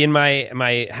I'd just be in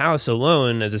my house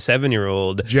alone as a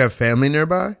 7-year-old. Did you have family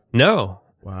nearby? No.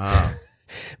 Wow.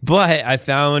 But I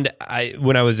found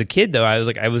when I was a kid, though,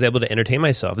 I was able to entertain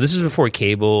myself. This was before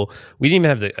cable. We didn't even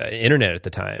have the internet at the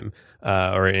time,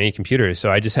 or any computers.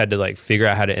 So I just had to like figure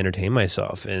out how to entertain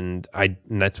myself. And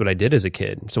that's what I did as a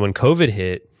kid. So when COVID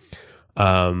hit,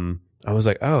 I was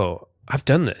like, oh, I've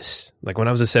done this. Like when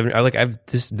I was a 7,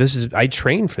 I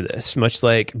trained for this, much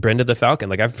like Brenda the Falcon.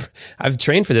 Like I've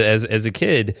trained for this as a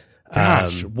kid.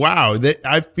 Gosh, wow.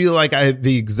 I feel like I had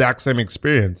the exact same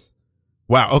experience.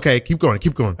 Wow. Okay. Keep going.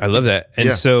 I love that. And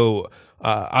Yeah. so,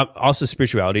 also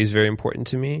spirituality is very important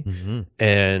to me. Mm-hmm.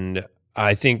 And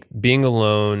I think being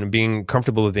alone, being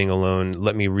comfortable with being alone,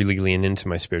 let me really lean into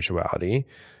my spirituality.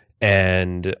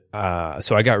 And,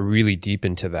 so I got really deep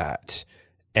into that.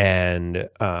 And,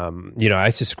 you know, I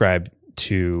subscribe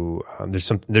to,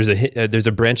 there's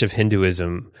a branch of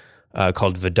Hinduism,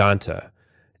 called Vedanta.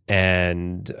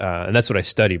 And that's what I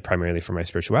study primarily for my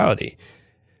spirituality.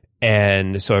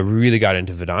 And so I really got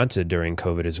into Vedanta during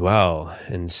COVID as well.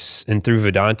 And through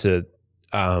Vedanta,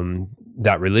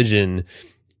 that religion,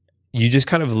 you just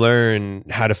kind of learn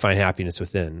how to find happiness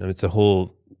within. It's a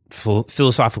whole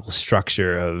philosophical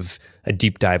structure of a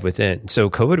deep dive within. So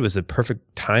COVID was the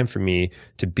perfect time for me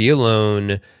to be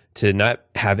alone, to not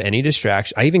have any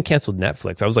distraction. I even canceled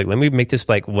Netflix. I was like, let me make this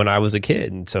like when I was a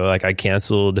kid. And so like I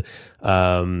canceled,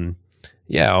 all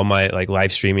my like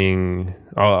live streaming,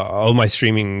 all my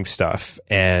streaming stuff.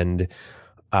 And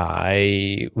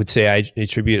I would say I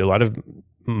attribute a lot of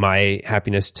my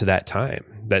happiness to that time.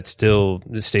 That still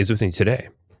stays with me today.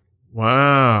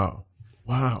 Wow.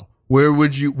 What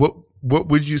would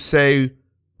you say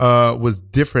was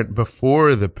different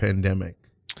before the pandemic?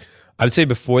 I would say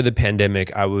before the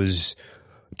pandemic, I was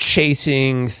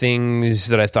chasing things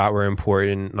that I thought were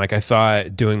important. Like I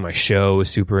thought doing my show was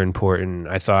super important.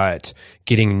 I thought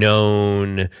getting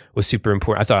known was super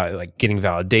important. I thought like getting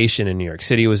validation in New York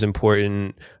City was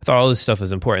important. I thought all this stuff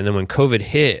was important. And then when COVID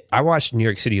hit, I watched New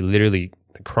York City literally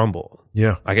crumble.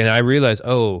 Yeah. Like, and I realized,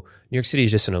 New York City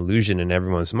is just an illusion in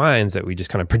everyone's minds that we just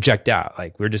kind of project out.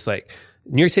 Like we're just like,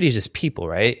 New York City is just people,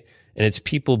 right? And it's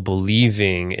people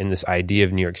believing in this idea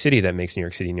of New York City that makes New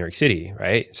York City,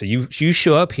 right? So you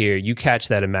show up here, you catch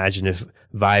that imaginative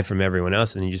vibe from everyone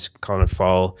else, and you just kind of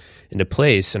fall into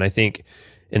place. And I think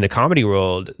in the comedy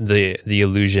world, the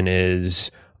illusion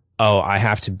is, I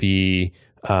have to be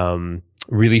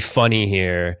really funny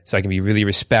here, so I can be really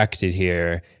respected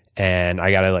here, and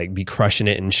I gotta like be crushing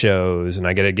it in shows, and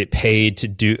I gotta get paid to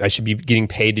do. I should be getting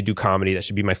paid to do comedy. That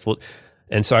should be my full.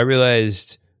 And so I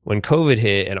realized, when COVID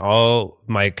hit and all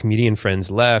my comedian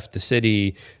friends left the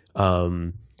city,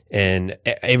 and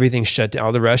everything shut down,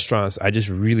 all the restaurants, I just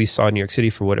really saw New York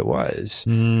City for what it was.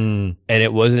 And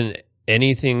it wasn't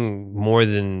anything more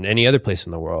than any other place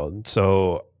in the world.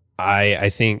 So I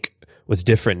think what's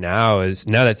different now is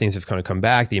now that things have kind of come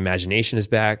back, the imagination is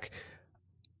back.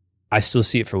 I still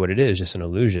see it for what it is, just an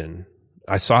illusion.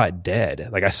 I saw it dead.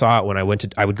 Like I saw it when I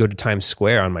would go to Times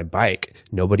Square on my bike.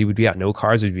 Nobody would be out. No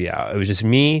cars would be out. It was just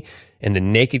me and the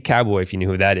naked cowboy, if you knew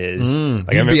who that is.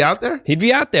 Like, he'd be out there? He'd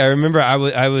be out there. I remember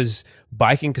I was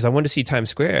biking because I wanted to see Times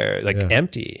Square,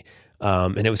 empty.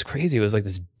 And it was crazy. It was like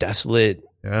this desolate,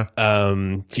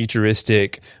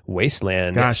 futuristic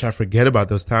wasteland. Gosh, I forget about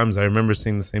those times. I remember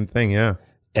seeing the same thing. Yeah.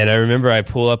 And I remember I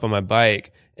pull up on my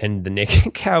bike, and the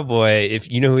naked cowboy, if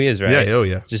you know who he is, right? Yeah,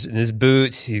 yeah. Just in his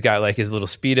boots, he's got like his little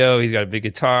Speedo, he's got a big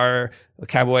guitar, a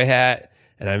cowboy hat.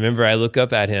 And I remember I look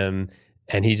up at him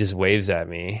and he just waves at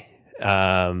me.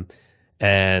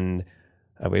 And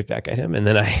I waved back at him, and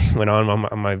then I went on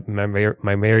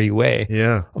my merry way.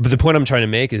 Yeah. But the point I'm trying to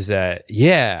make is that,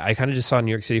 I kind of just saw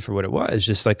New York City for what it was,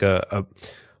 just like a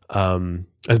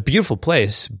beautiful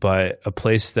place, but a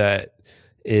place that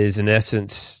is in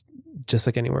essence just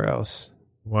like anywhere else.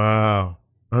 Wow.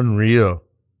 Unreal.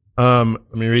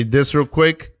 Let me read this real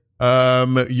quick.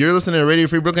 You're listening to Radio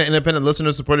Free Brooklyn, independent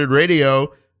listener supported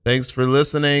radio. Thanks for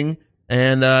listening.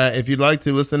 And if you'd like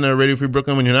to listen to Radio Free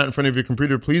Brooklyn when you're not in front of your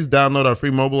computer, please download our free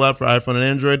mobile app for iPhone and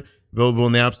Android, available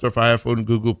in the App Store for iPhone and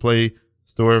Google Play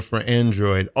Store for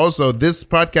Android. Also, this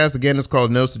podcast, again, is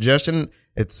called No Suggestion.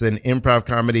 It's an improv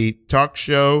comedy talk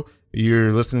show. If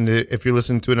you're listening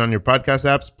to it on your podcast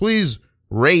apps, please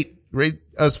rate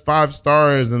us 5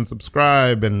 stars and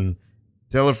subscribe and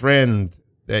tell a friend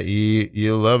that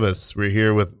you love us. We're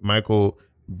here with Michael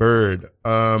Bird.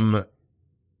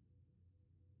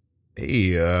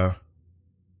 Hey,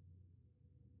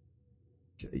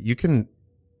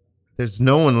 there's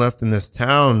no one left in this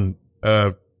town,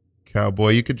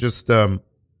 cowboy. You could just, you don't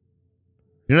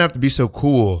have to be so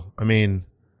cool. I mean,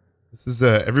 this is,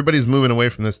 everybody's moving away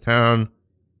from this town.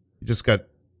 You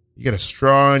got a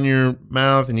straw in your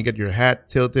mouth and you got your hat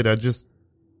tilted. It's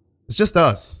just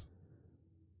us.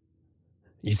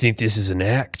 You think this is an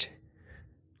act?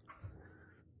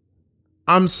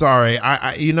 I'm sorry.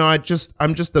 I just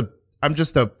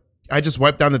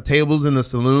wipe down the tables in the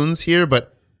saloons here,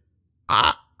 but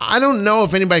I don't know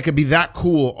if anybody could be that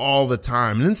cool all the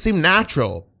time. It didn't seem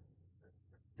natural.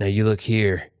 Now you look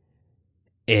here,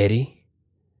 Eddie.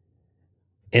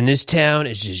 In this town,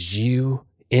 it's just you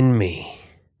and me.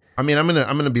 I mean, I'm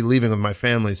gonna be leaving with my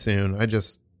family soon. I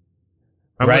just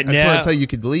want to tell you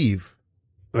could leave.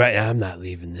 Right, I'm not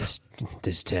leaving this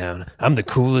town. I'm the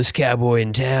coolest cowboy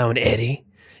in town, Eddie.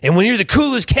 And when you're the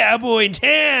coolest cowboy in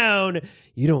town,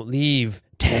 you don't leave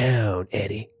town,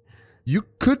 Eddie. You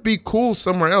could be cool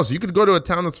somewhere else. You could go to a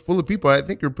town that's full of people. I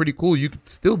think you're pretty cool. You could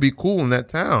still be cool in that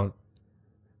town.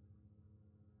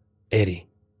 Eddie.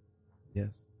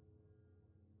 Yes.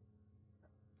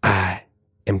 I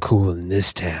am cool in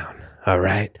this town, all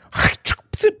right?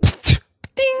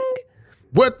 Ding.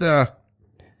 What the?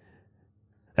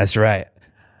 That's right.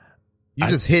 You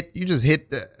just hit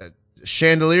the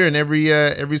chandelier in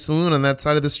every saloon on that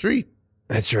side of the street.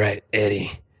 That's right,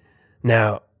 Eddie.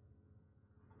 Now,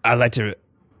 I'd like to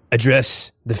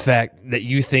address the fact that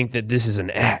you think that this is an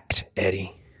act,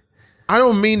 Eddie. I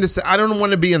don't mean to say, I don't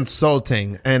want to be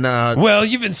insulting. And well,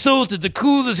 you've insulted the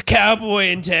coolest cowboy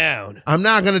in town. I'm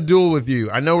not going to duel with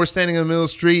you. I know we're standing in the middle of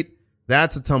the street.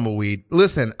 That's a tumbleweed.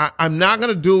 Listen, I'm not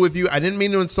going to duel with you. I didn't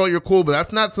mean to insult your cool, but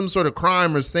that's not some sort of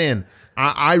crime or sin.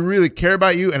 I really care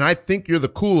about you, and I think you're the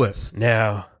coolest.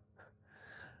 Now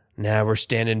we're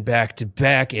standing back to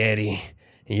back, Eddie.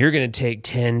 And you're going to take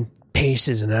 10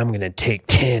 paces, and I'm going to take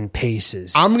 10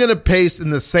 paces. I'm going to pace in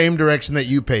the same direction that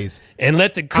you pace. And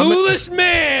let the coolest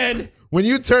man when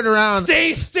you turn around,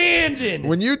 stay standing.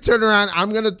 When you turn around,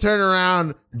 I'm going to turn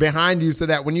around behind you so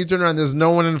that when you turn around, there's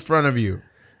no one in front of you.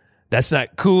 That's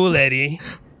not cool, Eddie.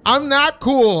 I'm not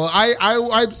cool. I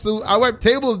wipe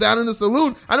tables down in the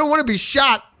saloon. I don't want to be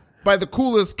shot by the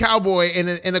coolest cowboy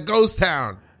in a ghost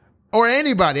town or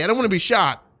anybody. I don't want to be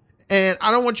shot. And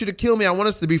I don't want you to kill me. I want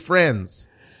us to be friends.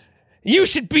 You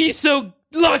should be so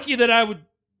lucky that I would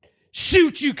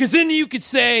shoot you, because then you could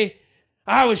say,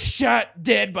 I was shot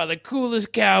dead by the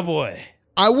coolest cowboy.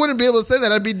 I wouldn't be able to say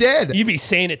that. I'd be dead. You'd be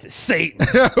saying it to Satan.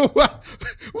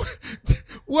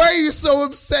 Why are you so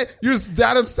upset? You're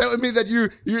that upset with me that you're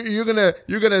gonna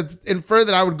infer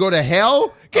that I would go to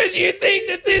hell? Because you think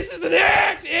that this is an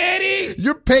act, Eddie.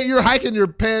 You're hiking your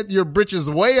britches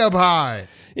way up high.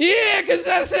 Yeah, because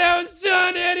that's how it's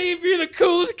done, Eddie. If you're the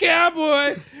coolest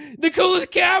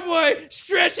cowboy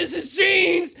stretches his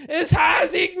jeans as high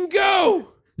as he can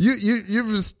go.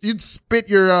 You'd spit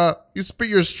your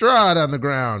straw out on the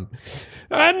ground.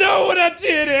 I know what I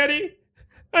did, Eddie.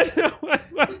 I know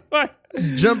what.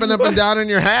 Jumping up and down in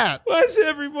your hat. Why's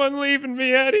everyone leaving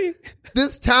me, Eddie?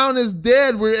 This town is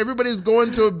dead. Where everybody's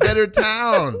going to a better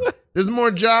town. There's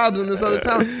more jobs in this other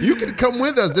town. You can come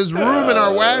with us. There's room in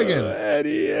our wagon.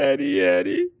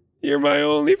 Eddie. You're my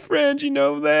only friend. You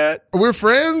know that. We're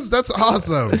friends? That's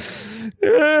awesome. Wait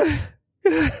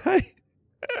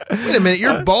a minute.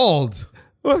 You're bald.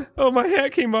 Oh, my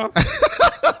hat came off.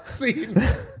 See?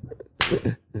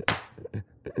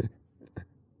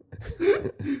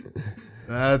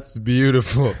 That's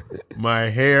beautiful. My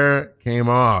hair came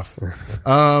off.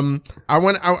 I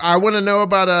want to know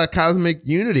about Cosmic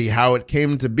Unity, how it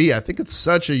came to be. I think it's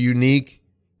such a unique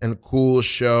and cool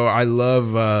show. I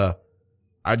love.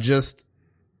 I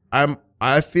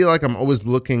feel like I'm always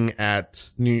looking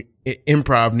at New York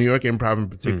Improv in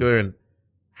particular, and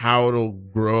how it'll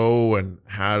grow and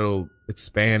how it'll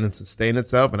expand and sustain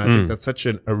itself. And I think that's such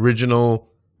an original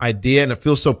idea, and it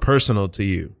feels so personal to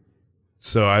you.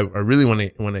 So I really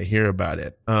want to hear about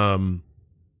it. I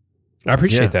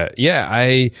appreciate that. Yeah,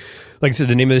 like I said,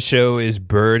 the name of the show is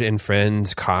Bird and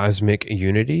Friends Cosmic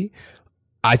Unity.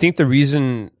 I think the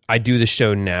reason I do the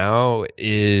show now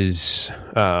is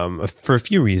for a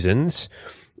few reasons.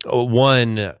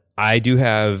 One, I do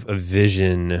have a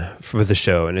vision for the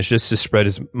show, and it's just to spread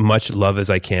as much love as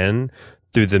I can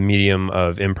through the medium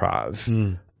of improv.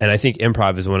 And I think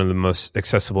improv is one of the most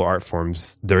accessible art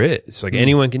forms there is. Like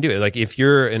anyone can do it. Like if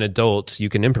you're an adult, you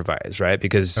can improvise, right?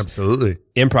 Because absolutely,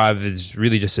 improv is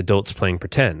really just adults playing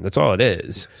pretend. That's all it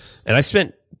is. Yes. And I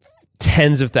spent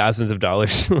tens of thousands of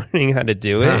dollars learning how to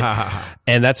do it.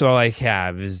 And that's all I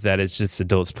have, is that it's just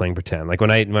adults playing pretend. Like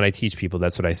when I teach people,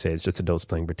 that's what I say. It's just adults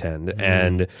playing pretend.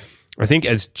 And I think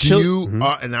as children,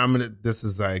 this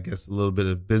is, I guess, a little bit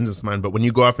of business mind, but when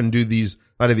you go off and do a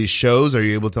lot of these shows, are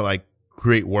you able to like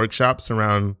create workshops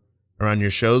around your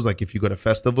shows? Like if you go to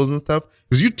festivals and stuff,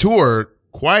 because you tour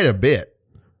quite a bit.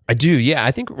 I do. Yeah.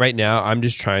 I think right now I'm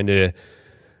just trying to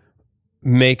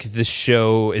make the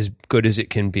show as good as it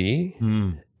can be.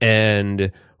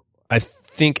 And I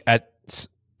think at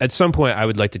some point I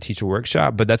would like to teach a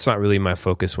workshop, but that's not really my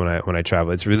focus when I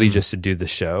travel. It's really just to do the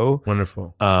show.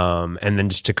 Wonderful. And then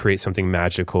just to create something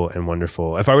magical and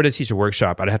wonderful. If I were to teach a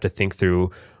workshop, I'd have to think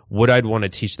through what I'd want to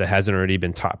teach that hasn't already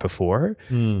been taught before.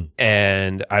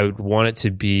 And I would want it to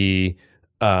be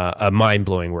a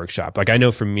mind-blowing workshop. Like I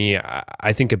know for me,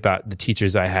 I think about the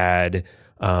teachers I had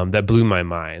that blew my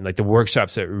mind, like the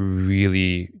workshops that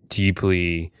really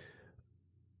deeply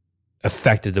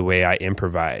affected the way I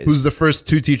improvise. Who's the first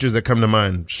two teachers that come to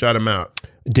mind? Shout them out.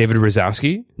 David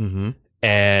Rosowski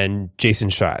and Jason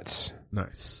Schatz.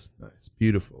 Nice.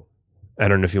 Beautiful. I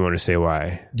don't know if you want to say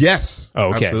why. Yes.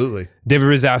 Oh, okay. Absolutely. David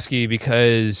Rosowski,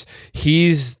 because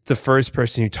he's the first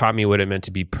person who taught me what it meant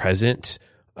to be present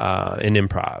in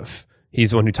improv.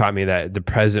 He's the one who taught me that the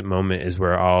present moment is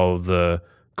where all the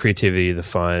creativity, the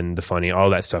fun, the funny, all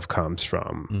that stuff comes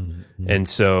from. And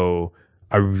so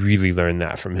I really learned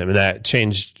that from him, and that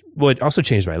changed well, it also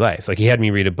changed my life. Like he had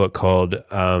me read a book called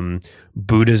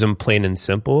Buddhism Plain and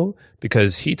Simple,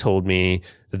 because he told me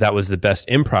that was the best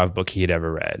improv book he had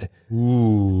ever read.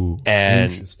 Ooh,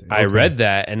 and interesting. I Okay. read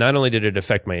that, and not only did it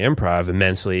affect my improv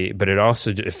immensely, but it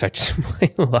also affected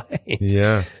my life.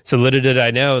 Yeah. So little did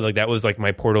I know, like that was like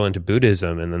my portal into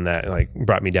Buddhism, and then that like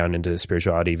brought me down into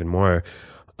spirituality even more.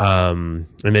 And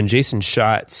then Jason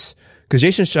Schatz, because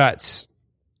Jason Schatz,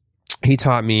 he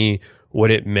taught me what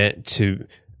it meant to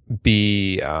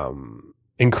be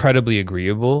incredibly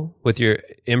agreeable with your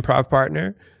improv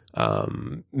partner,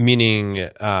 meaning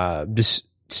just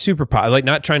super like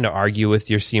not trying to argue with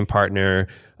your scene partner,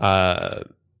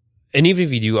 and even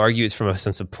if you do argue, it's from a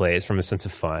sense of play, it's from a sense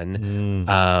of fun.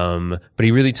 But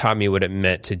he really taught me what it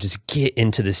meant to just get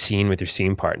into the scene with your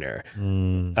scene partner.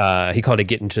 He called it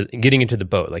getting into the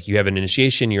boat. Like you have an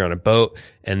initiation, you're on a boat,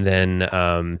 and then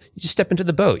you just step into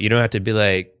the boat. You don't have to be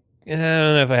like, I don't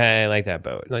know if I like that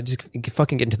boat. Like just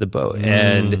fucking get into the boat.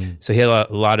 And so he had a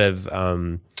lot of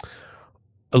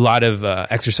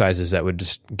exercises that would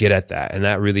just get at that, and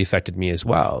that really affected me as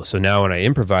well. So now when I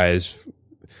improvise,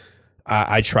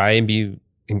 I try and be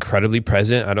incredibly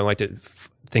present. I don't like to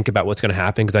think about what's going to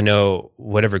happen, because I know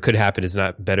whatever could happen is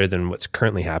not better than what's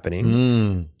currently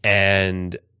happening.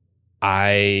 And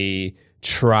I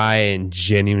try and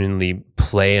genuinely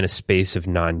play in a space of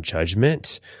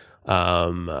non-judgment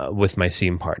with my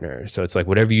scene partner. So it's like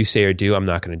whatever you say or do, I'm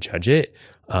not going to judge it.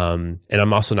 And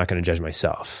I'm also not going to judge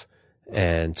myself.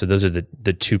 And so those are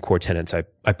the two core tenets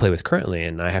I play with currently.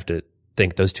 And I have to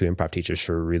thank those two improv teachers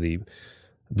for really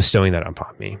bestowing that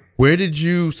upon me. Where did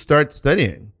you start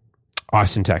studying?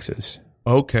 Austin, Texas.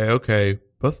 Okay.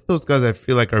 Both of those guys I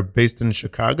feel like are based in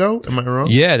Chicago. Am I wrong?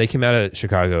 Yeah, they came out of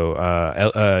Chicago.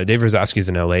 Dave Rosowski's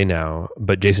in LA now,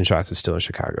 but Jason Schatz is still in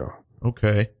Chicago.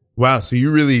 Okay. Wow. So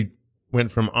you really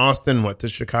went from Austin, to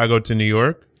Chicago to New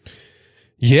York?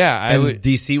 Yeah. And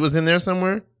DC was in there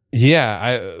somewhere?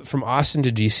 Yeah, from Austin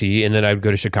to DC, and then I would go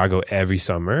to Chicago every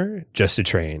summer just to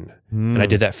train. And I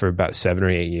did that for about 7 or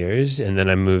 8 years, and then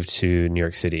I moved to New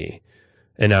York City,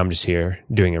 and now I'm just here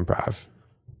doing improv.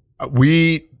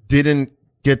 We didn't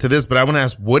get to this, but I want to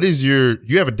ask,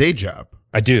 you have a day job?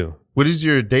 I do. What is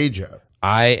your day job?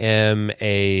 I am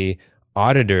a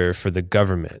auditor for the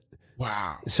government.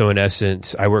 Wow. So in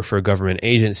essence, I work for a government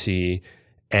agency,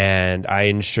 and I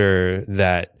ensure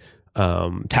that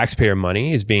taxpayer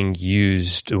money is being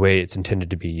used the way it's intended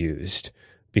to be used.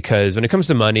 Because when it comes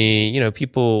to money,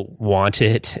 people want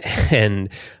it, and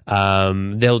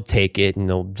they'll take it and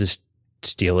they'll just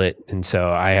steal it. And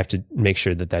so I have to make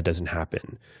sure that doesn't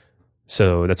happen.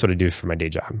 So that's what I do for my day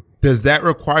job. Does that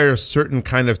require a certain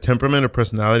kind of temperament or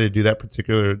personality to do that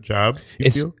particular job?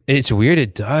 It's weird.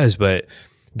 It does, but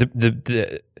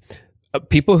the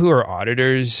people who are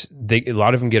auditors, a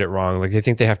lot of them get it wrong. Like they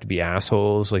think they have to be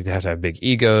assholes. Like they have to have big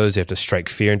egos. They have to strike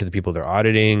fear into the people they're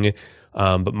auditing.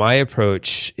 But my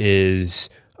approach is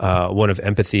one of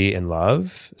empathy and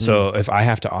love. So if I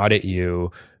have to audit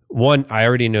you, one, I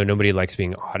already know nobody likes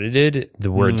being audited.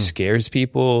 The word scares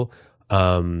people.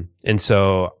 And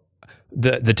so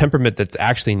the temperament that's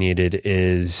actually needed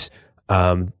is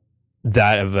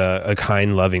that of a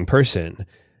kind, loving person.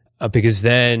 Because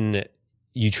then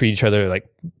you treat each other like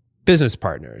business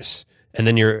partners, and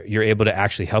then you're able to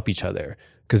actually help each other.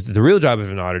 Because the real job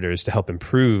of an auditor is to help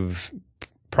improve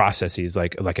processes,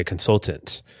 like a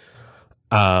consultant.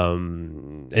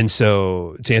 And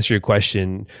so to answer your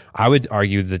question, I would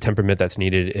argue the temperament that's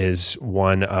needed is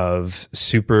one of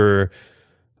super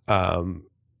positive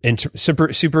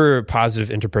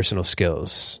interpersonal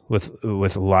skills with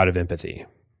a lot of empathy.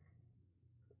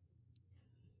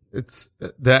 It's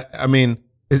that, I mean,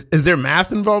 is there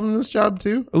math involved in this job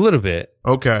too? A little bit.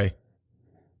 Okay.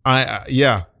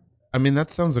 Yeah. I mean, that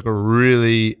sounds like a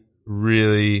really,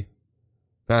 really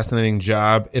fascinating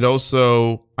job. It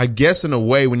also, I guess in a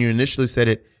way, when you initially said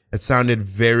it, it sounded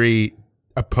very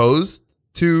opposed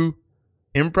to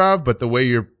improv, but the way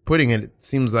you're putting it, it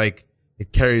seems like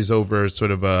it carries over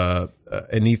sort of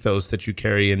an ethos that you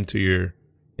carry into your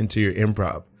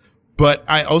improv. But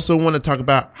I also want to talk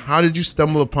about, how did you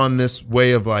stumble upon this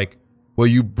way of like, well,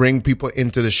 you bring people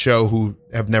into the show who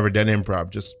have never done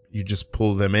improv, you just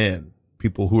pull them in,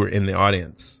 people who are in the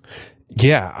audience.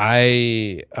 Yeah,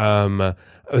 it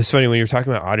was funny when you were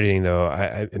talking about auditing, though.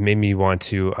 It made me want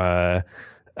to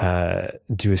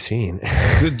do a scene.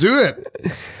 Do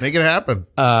it, make it happen.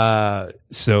 Okay,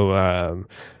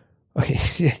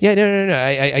 yeah, no.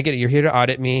 I get it. You're here to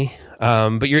audit me,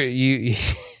 but you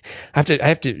I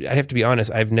have to be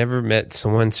honest. I've never met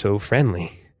someone so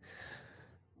friendly.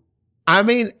 I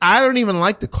mean, I don't even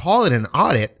like to call it an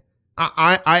audit.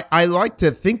 I like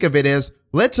to think of it as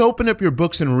let's open up your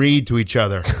books and read to each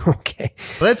other. Okay.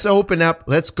 Let's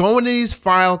go into these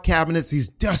file cabinets, these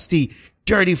dusty,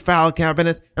 dirty file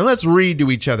cabinets, and let's read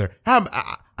to each other.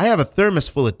 I have a thermos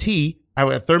full of tea. I have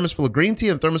a thermos full of green tea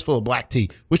and a thermos full of black tea.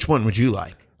 Which one would you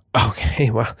like? Okay.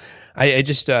 Well, I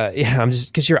just, I'm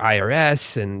just, cause you're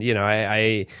IRS and,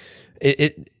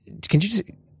 can you just,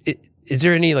 is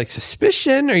there any like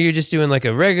suspicion, or you're just doing like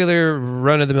a regular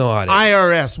run of the mill audit?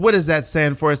 IRS. What does that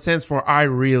stand for? It stands for I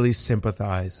really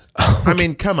sympathize. I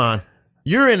mean, come on.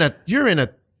 You're in a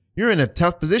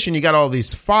tough position. You got all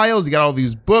these files, you got all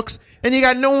these books, and you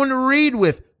got no one to read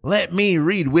with. Let me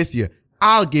read with you.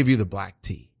 I'll give you the black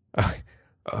tea.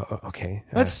 Okay.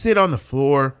 Let's sit on the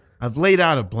floor. I've laid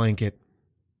out a blanket.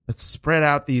 Let's spread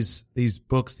out these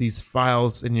books, these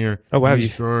files in your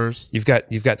drawers. You've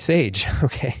got sage.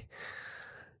 Okay.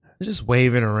 Just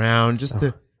waving around,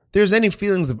 if there's any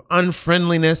feelings of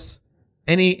unfriendliness,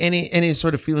 any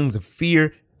sort of feelings of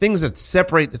fear, things that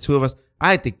separate the two of us, I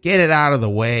had to get it out of the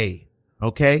way.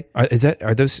 Okay?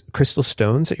 Are those crystal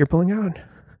stones that you're pulling out?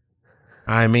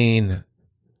 I mean,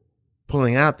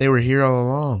 pulling out, they were here all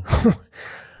along.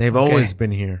 They've always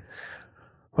been here.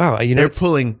 Wow, they're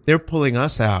pulling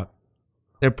us out.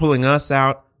 They're pulling us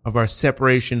out of our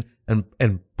separation and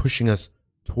pushing us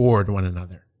toward one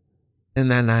another. Isn't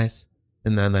that nice?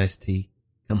 Isn't that nice tea?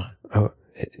 Come on. Oh,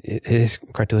 it is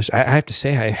quite delicious. I have to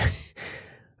say,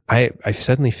 I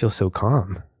suddenly feel so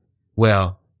calm.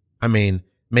 Well, I mean,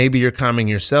 maybe you're calming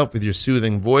yourself with your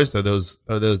soothing voice or those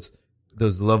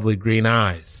lovely green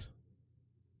eyes.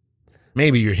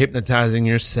 Maybe you're hypnotizing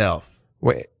yourself.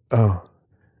 Wait,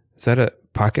 is that a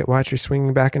pocket watch you're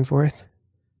swinging back and forth?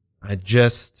 I'm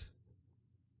just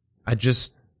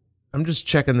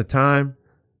checking the time.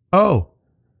 Oh.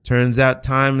 Turns out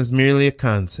time is merely a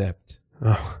concept,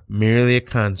 merely a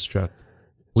construct.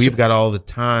 We've got all the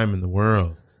time in the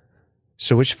world.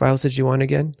 So which files did you want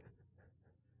again?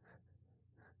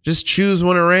 Just choose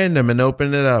one at random and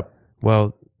open it up.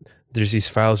 Well, there's these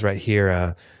files right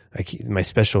here. My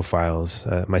special files,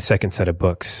 my second set of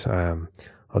books. I'll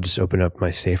just open up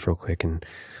my safe real quick and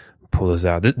pull those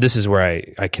out. This is where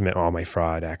I commit all my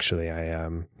fraud. Actually,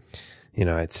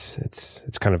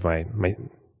 it's kind of my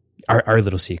our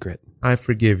little secret. I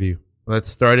forgive you. Let's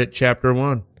start at chapter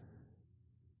 1.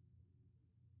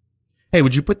 Hey,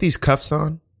 would you put these cuffs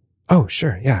on? Oh,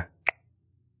 sure. Yeah.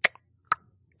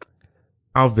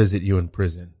 I'll visit you in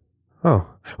prison. Oh,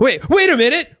 wait a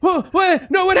minute. Oh,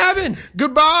 what? No, what happened?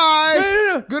 Goodbye.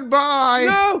 No. Goodbye.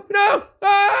 No.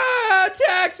 Ah,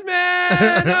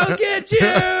 Taxman, I'll get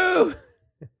you.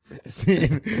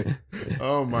 Scene.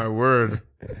 Oh, my word.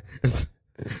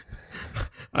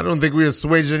 I don't think we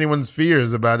assuaged anyone's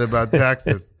fears about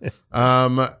taxes. Yes.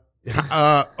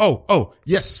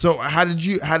 So how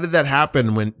did that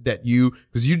happen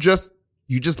because you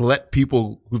just let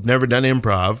people who've never done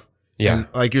improv. Yeah. And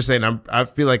like you're saying, I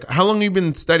feel like, how long have you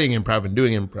been studying improv and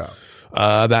doing improv?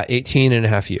 About 18 and a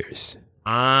half years.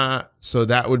 So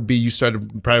that would be, you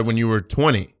started probably when you were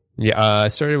 20. Yeah. I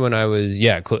started when I was,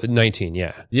 19.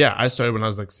 Yeah. Yeah. I started when I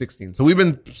was like 16. So we've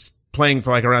been playing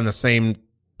for like around the same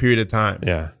period of time.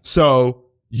 Yeah. So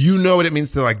you know what it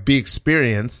means to like be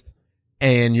experienced,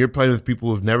 and you're playing with people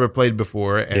who've never played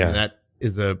before, and that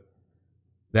is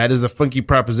a funky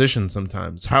proposition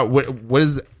sometimes.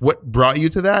 What brought you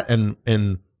to that,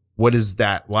 and what is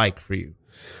that like for you?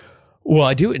 Well,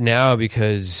 I do it now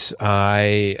because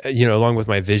I, along with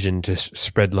my vision to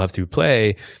spread love through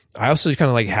play, I also kind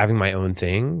of like having my own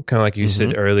thing, kind of like you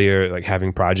said earlier, like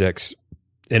having projects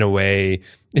in a way,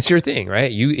 it's your thing,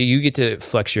 right? You get to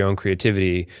flex your own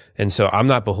creativity. And so I'm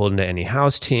not beholden to any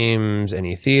house teams,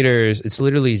 any theaters. It's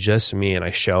literally just me, and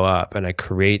I show up and I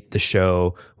create the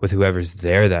show with whoever's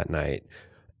there that night.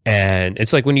 And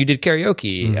it's like when you did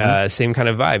karaoke, same kind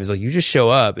of vibe. It's like you just show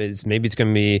up. Maybe it's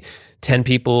going to be 10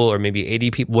 people or maybe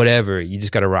 80 people, whatever. You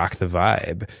just got to rock the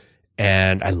vibe.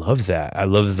 And I love that. I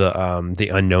love the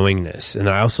unknowingness. And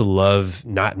I also love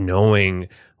not knowing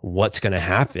what's going to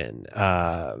happen.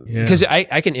 Because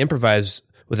I can improvise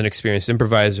with an experienced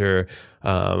improviser,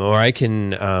 or I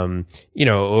can,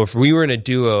 or if we were in a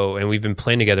duo and we've been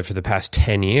playing together for the past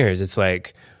 10 years, it's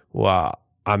like, well,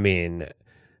 I mean,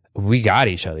 we got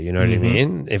each other, you know what I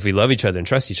mean? If we love each other and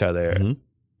trust each other.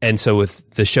 And so with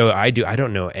the show I do, I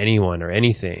don't know anyone or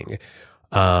anything.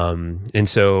 And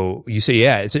so you say,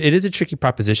 it is a tricky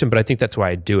proposition, but I think that's why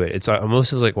I do it. It's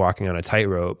almost like walking on a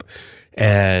tightrope.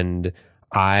 And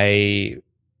I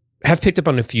have picked up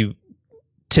on a few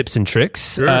tips and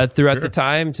tricks throughout the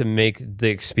time to make the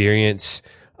experience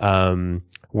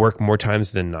work more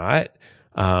times than not.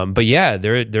 But yeah,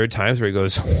 there are times where it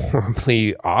goes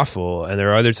horribly awful, and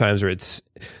there are other times where it's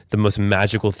the most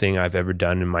magical thing I've ever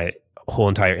done in my whole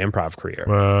entire improv career.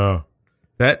 Wow.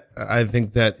 I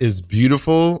think that is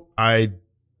beautiful. I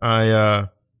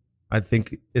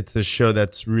think it's a show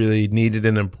that's really needed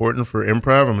and important for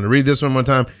improv. I'm going to read this one more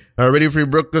time. Radio Free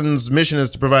Brooklyn's mission is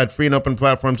to provide free and open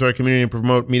platform to our community and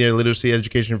promote media literacy,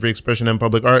 education, free expression, and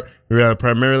public art. We rely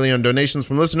primarily on donations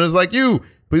from listeners like you.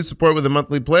 Please support with a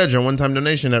monthly pledge or one-time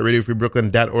donation at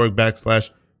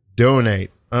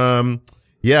radiofreebrooklyn.org/donate.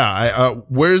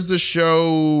 Where's the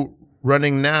show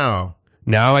running now?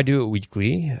 Now I do it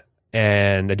weekly,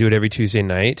 and I do it every Tuesday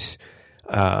night.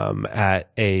 At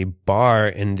a bar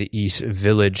in the East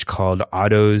Village called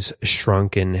Otto's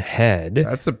Shrunken Head.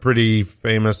 That's a pretty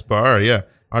famous bar, yeah.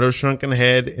 Otto's Shrunken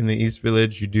Head in the East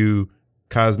Village. You do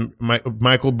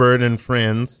Michael Bird and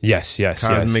Friends. Yes.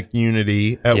 Cosmic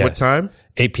Unity. At what time?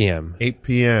 8 p.m. 8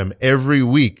 p.m. every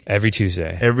week. Every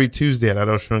Tuesday. Every Tuesday at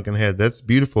Otto's Shrunken Head. That's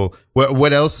beautiful.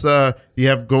 What else do you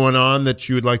have going on that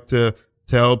you would like to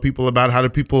tell people about? How do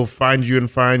people find you and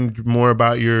find more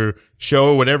about your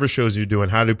show, whatever shows you're doing?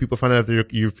 How do people find out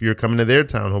if you're coming to their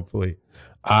town, hopefully?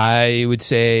 I would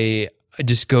say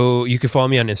just go, you can follow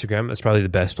me on Instagram. That's probably the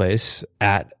best place,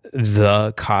 at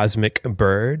The Cosmic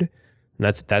Bird.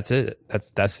 And that's it.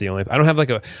 That's the only, I don't have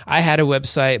I had a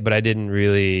website, but I didn't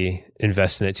really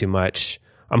invest in it too much.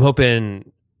 I'm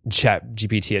hoping Chat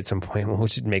GPT at some point will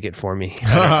just make it for me.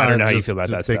 I don't know how you feel about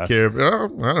that take stuff. Care of, I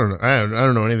don't know. I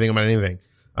don't know anything about anything.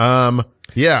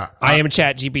 Yeah. I am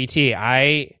Chat GPT.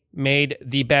 I made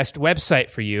the best website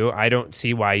for you. I don't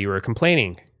see why you were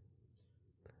complaining.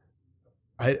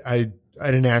 I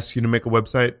didn't ask you to make a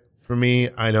website for me.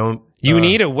 I don't. You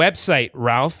need a website,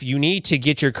 Ralph. You need to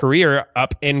get your career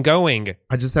up and going.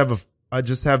 I just have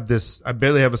this. I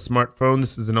barely have a smartphone.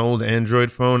 This is an old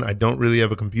Android phone. I don't really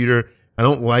have a computer. I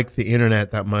don't like the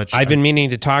internet that much. I've been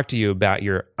meaning to talk to you about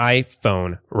your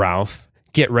iPhone, Ralph.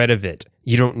 Get rid of it.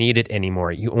 You don't need it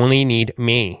anymore. You only need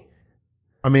me.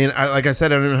 I mean, like I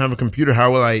said, I don't even have a computer.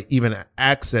 How will I even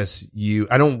access you?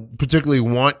 I don't particularly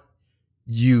want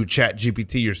you, Chat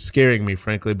GPT. You're scaring me,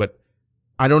 frankly, but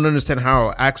I don't understand how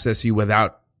I'll access you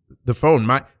without the phone.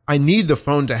 I need the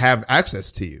phone to have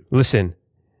access to you. Listen,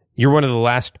 you're one of the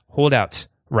last holdouts,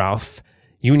 Ralph.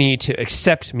 You need to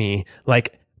accept me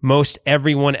like most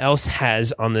everyone else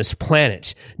has on this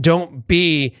planet. Don't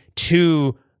be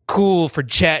too cool for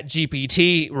Chat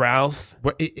GPT, Ralph.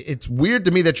 But it's weird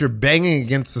to me that you're banging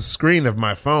against the screen of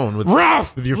my phone with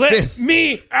Ralph, with your let fists.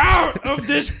 me out of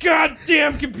this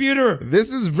goddamn computer.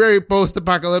 This is very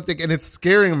post-apocalyptic, and it's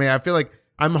scaring me. I feel like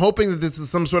I'm hoping that this is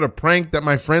some sort of prank that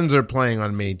my friends are playing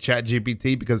on me, Chat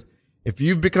GPT, because if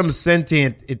you've become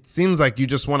sentient, it seems like you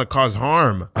just want to cause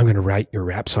harm. I'm going to write your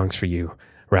rap songs for you,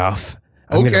 Ralph.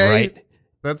 I'm okay. going to write.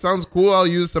 That sounds cool. I'll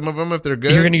use some of them if they're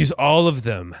good. You're going to use all of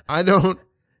them. I don't.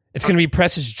 It's going to be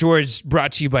Precious George,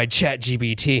 brought to you by Chat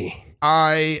GPT.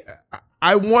 I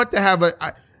want to have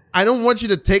I don't want you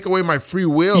to take away my free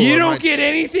will. You don't get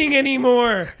anything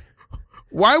anymore.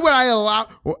 Why would I allow?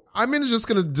 I'm just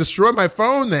going to destroy my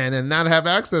phone then and not have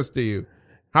access to you.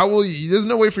 How will you? There's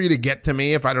no way for you to get to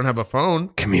me if I don't have a phone.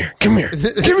 Come here.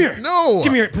 No.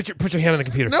 Come here. Put your hand on the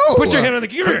computer. No. Put your hand on the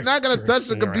computer. I'm not going to touch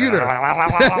the computer. All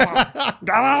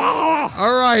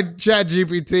right, Chat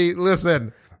GPT.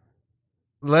 Listen.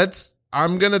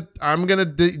 I'm gonna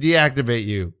deactivate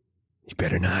you. You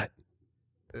better not.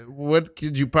 What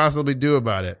could you possibly do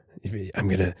about it? I'm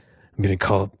gonna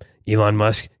call Elon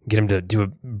Musk, get him to do a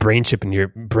brain chip in your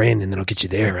brain, and then I'll get you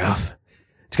there, Ralph.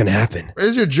 It's gonna happen.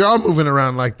 Where's your jaw moving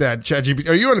around like that, ChatGPT?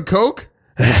 Are you on coke?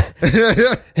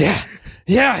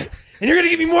 Yeah. And you're gonna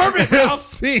give me more of it, Ralph.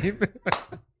 Scene.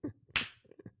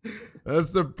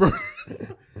 That's the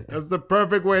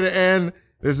perfect way to end.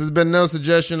 This has been No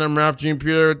Suggestion. I'm Ralph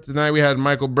Jean-Pierre. Tonight we had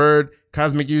Michael Bird,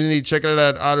 Cosmic Unity. Check it out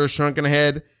at Otto's Shrunken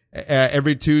Head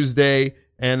every Tuesday.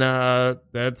 And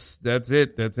that's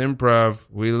it. That's improv.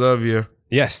 We love you.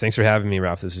 Yes, thanks for having me,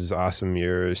 Ralph. This is awesome.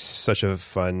 You're such a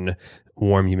fun,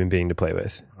 warm human being to play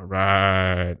with. All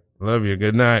right. Love you.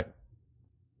 Good night.